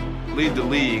 Lead the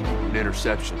league in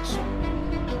interceptions.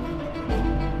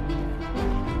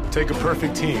 Take a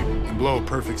perfect team and blow a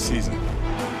perfect season.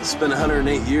 Spend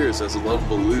 108 years as a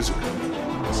lovable loser.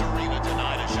 Serena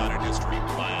denied a shot at history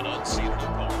by an unseeded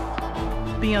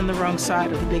opponent. Be on the wrong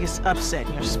side of the biggest upset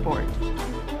in your sport.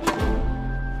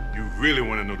 You really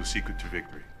want to know the secret to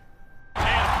victory? And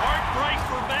heartbreak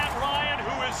for Matt Ryan,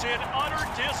 who is in utter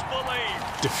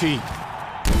disbelief. Defeat.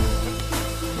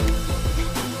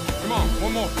 Come on,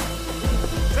 one more.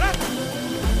 Set up.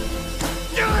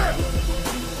 Yeah!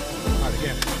 All right,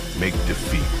 again. Make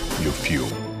defeat your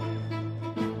fuel.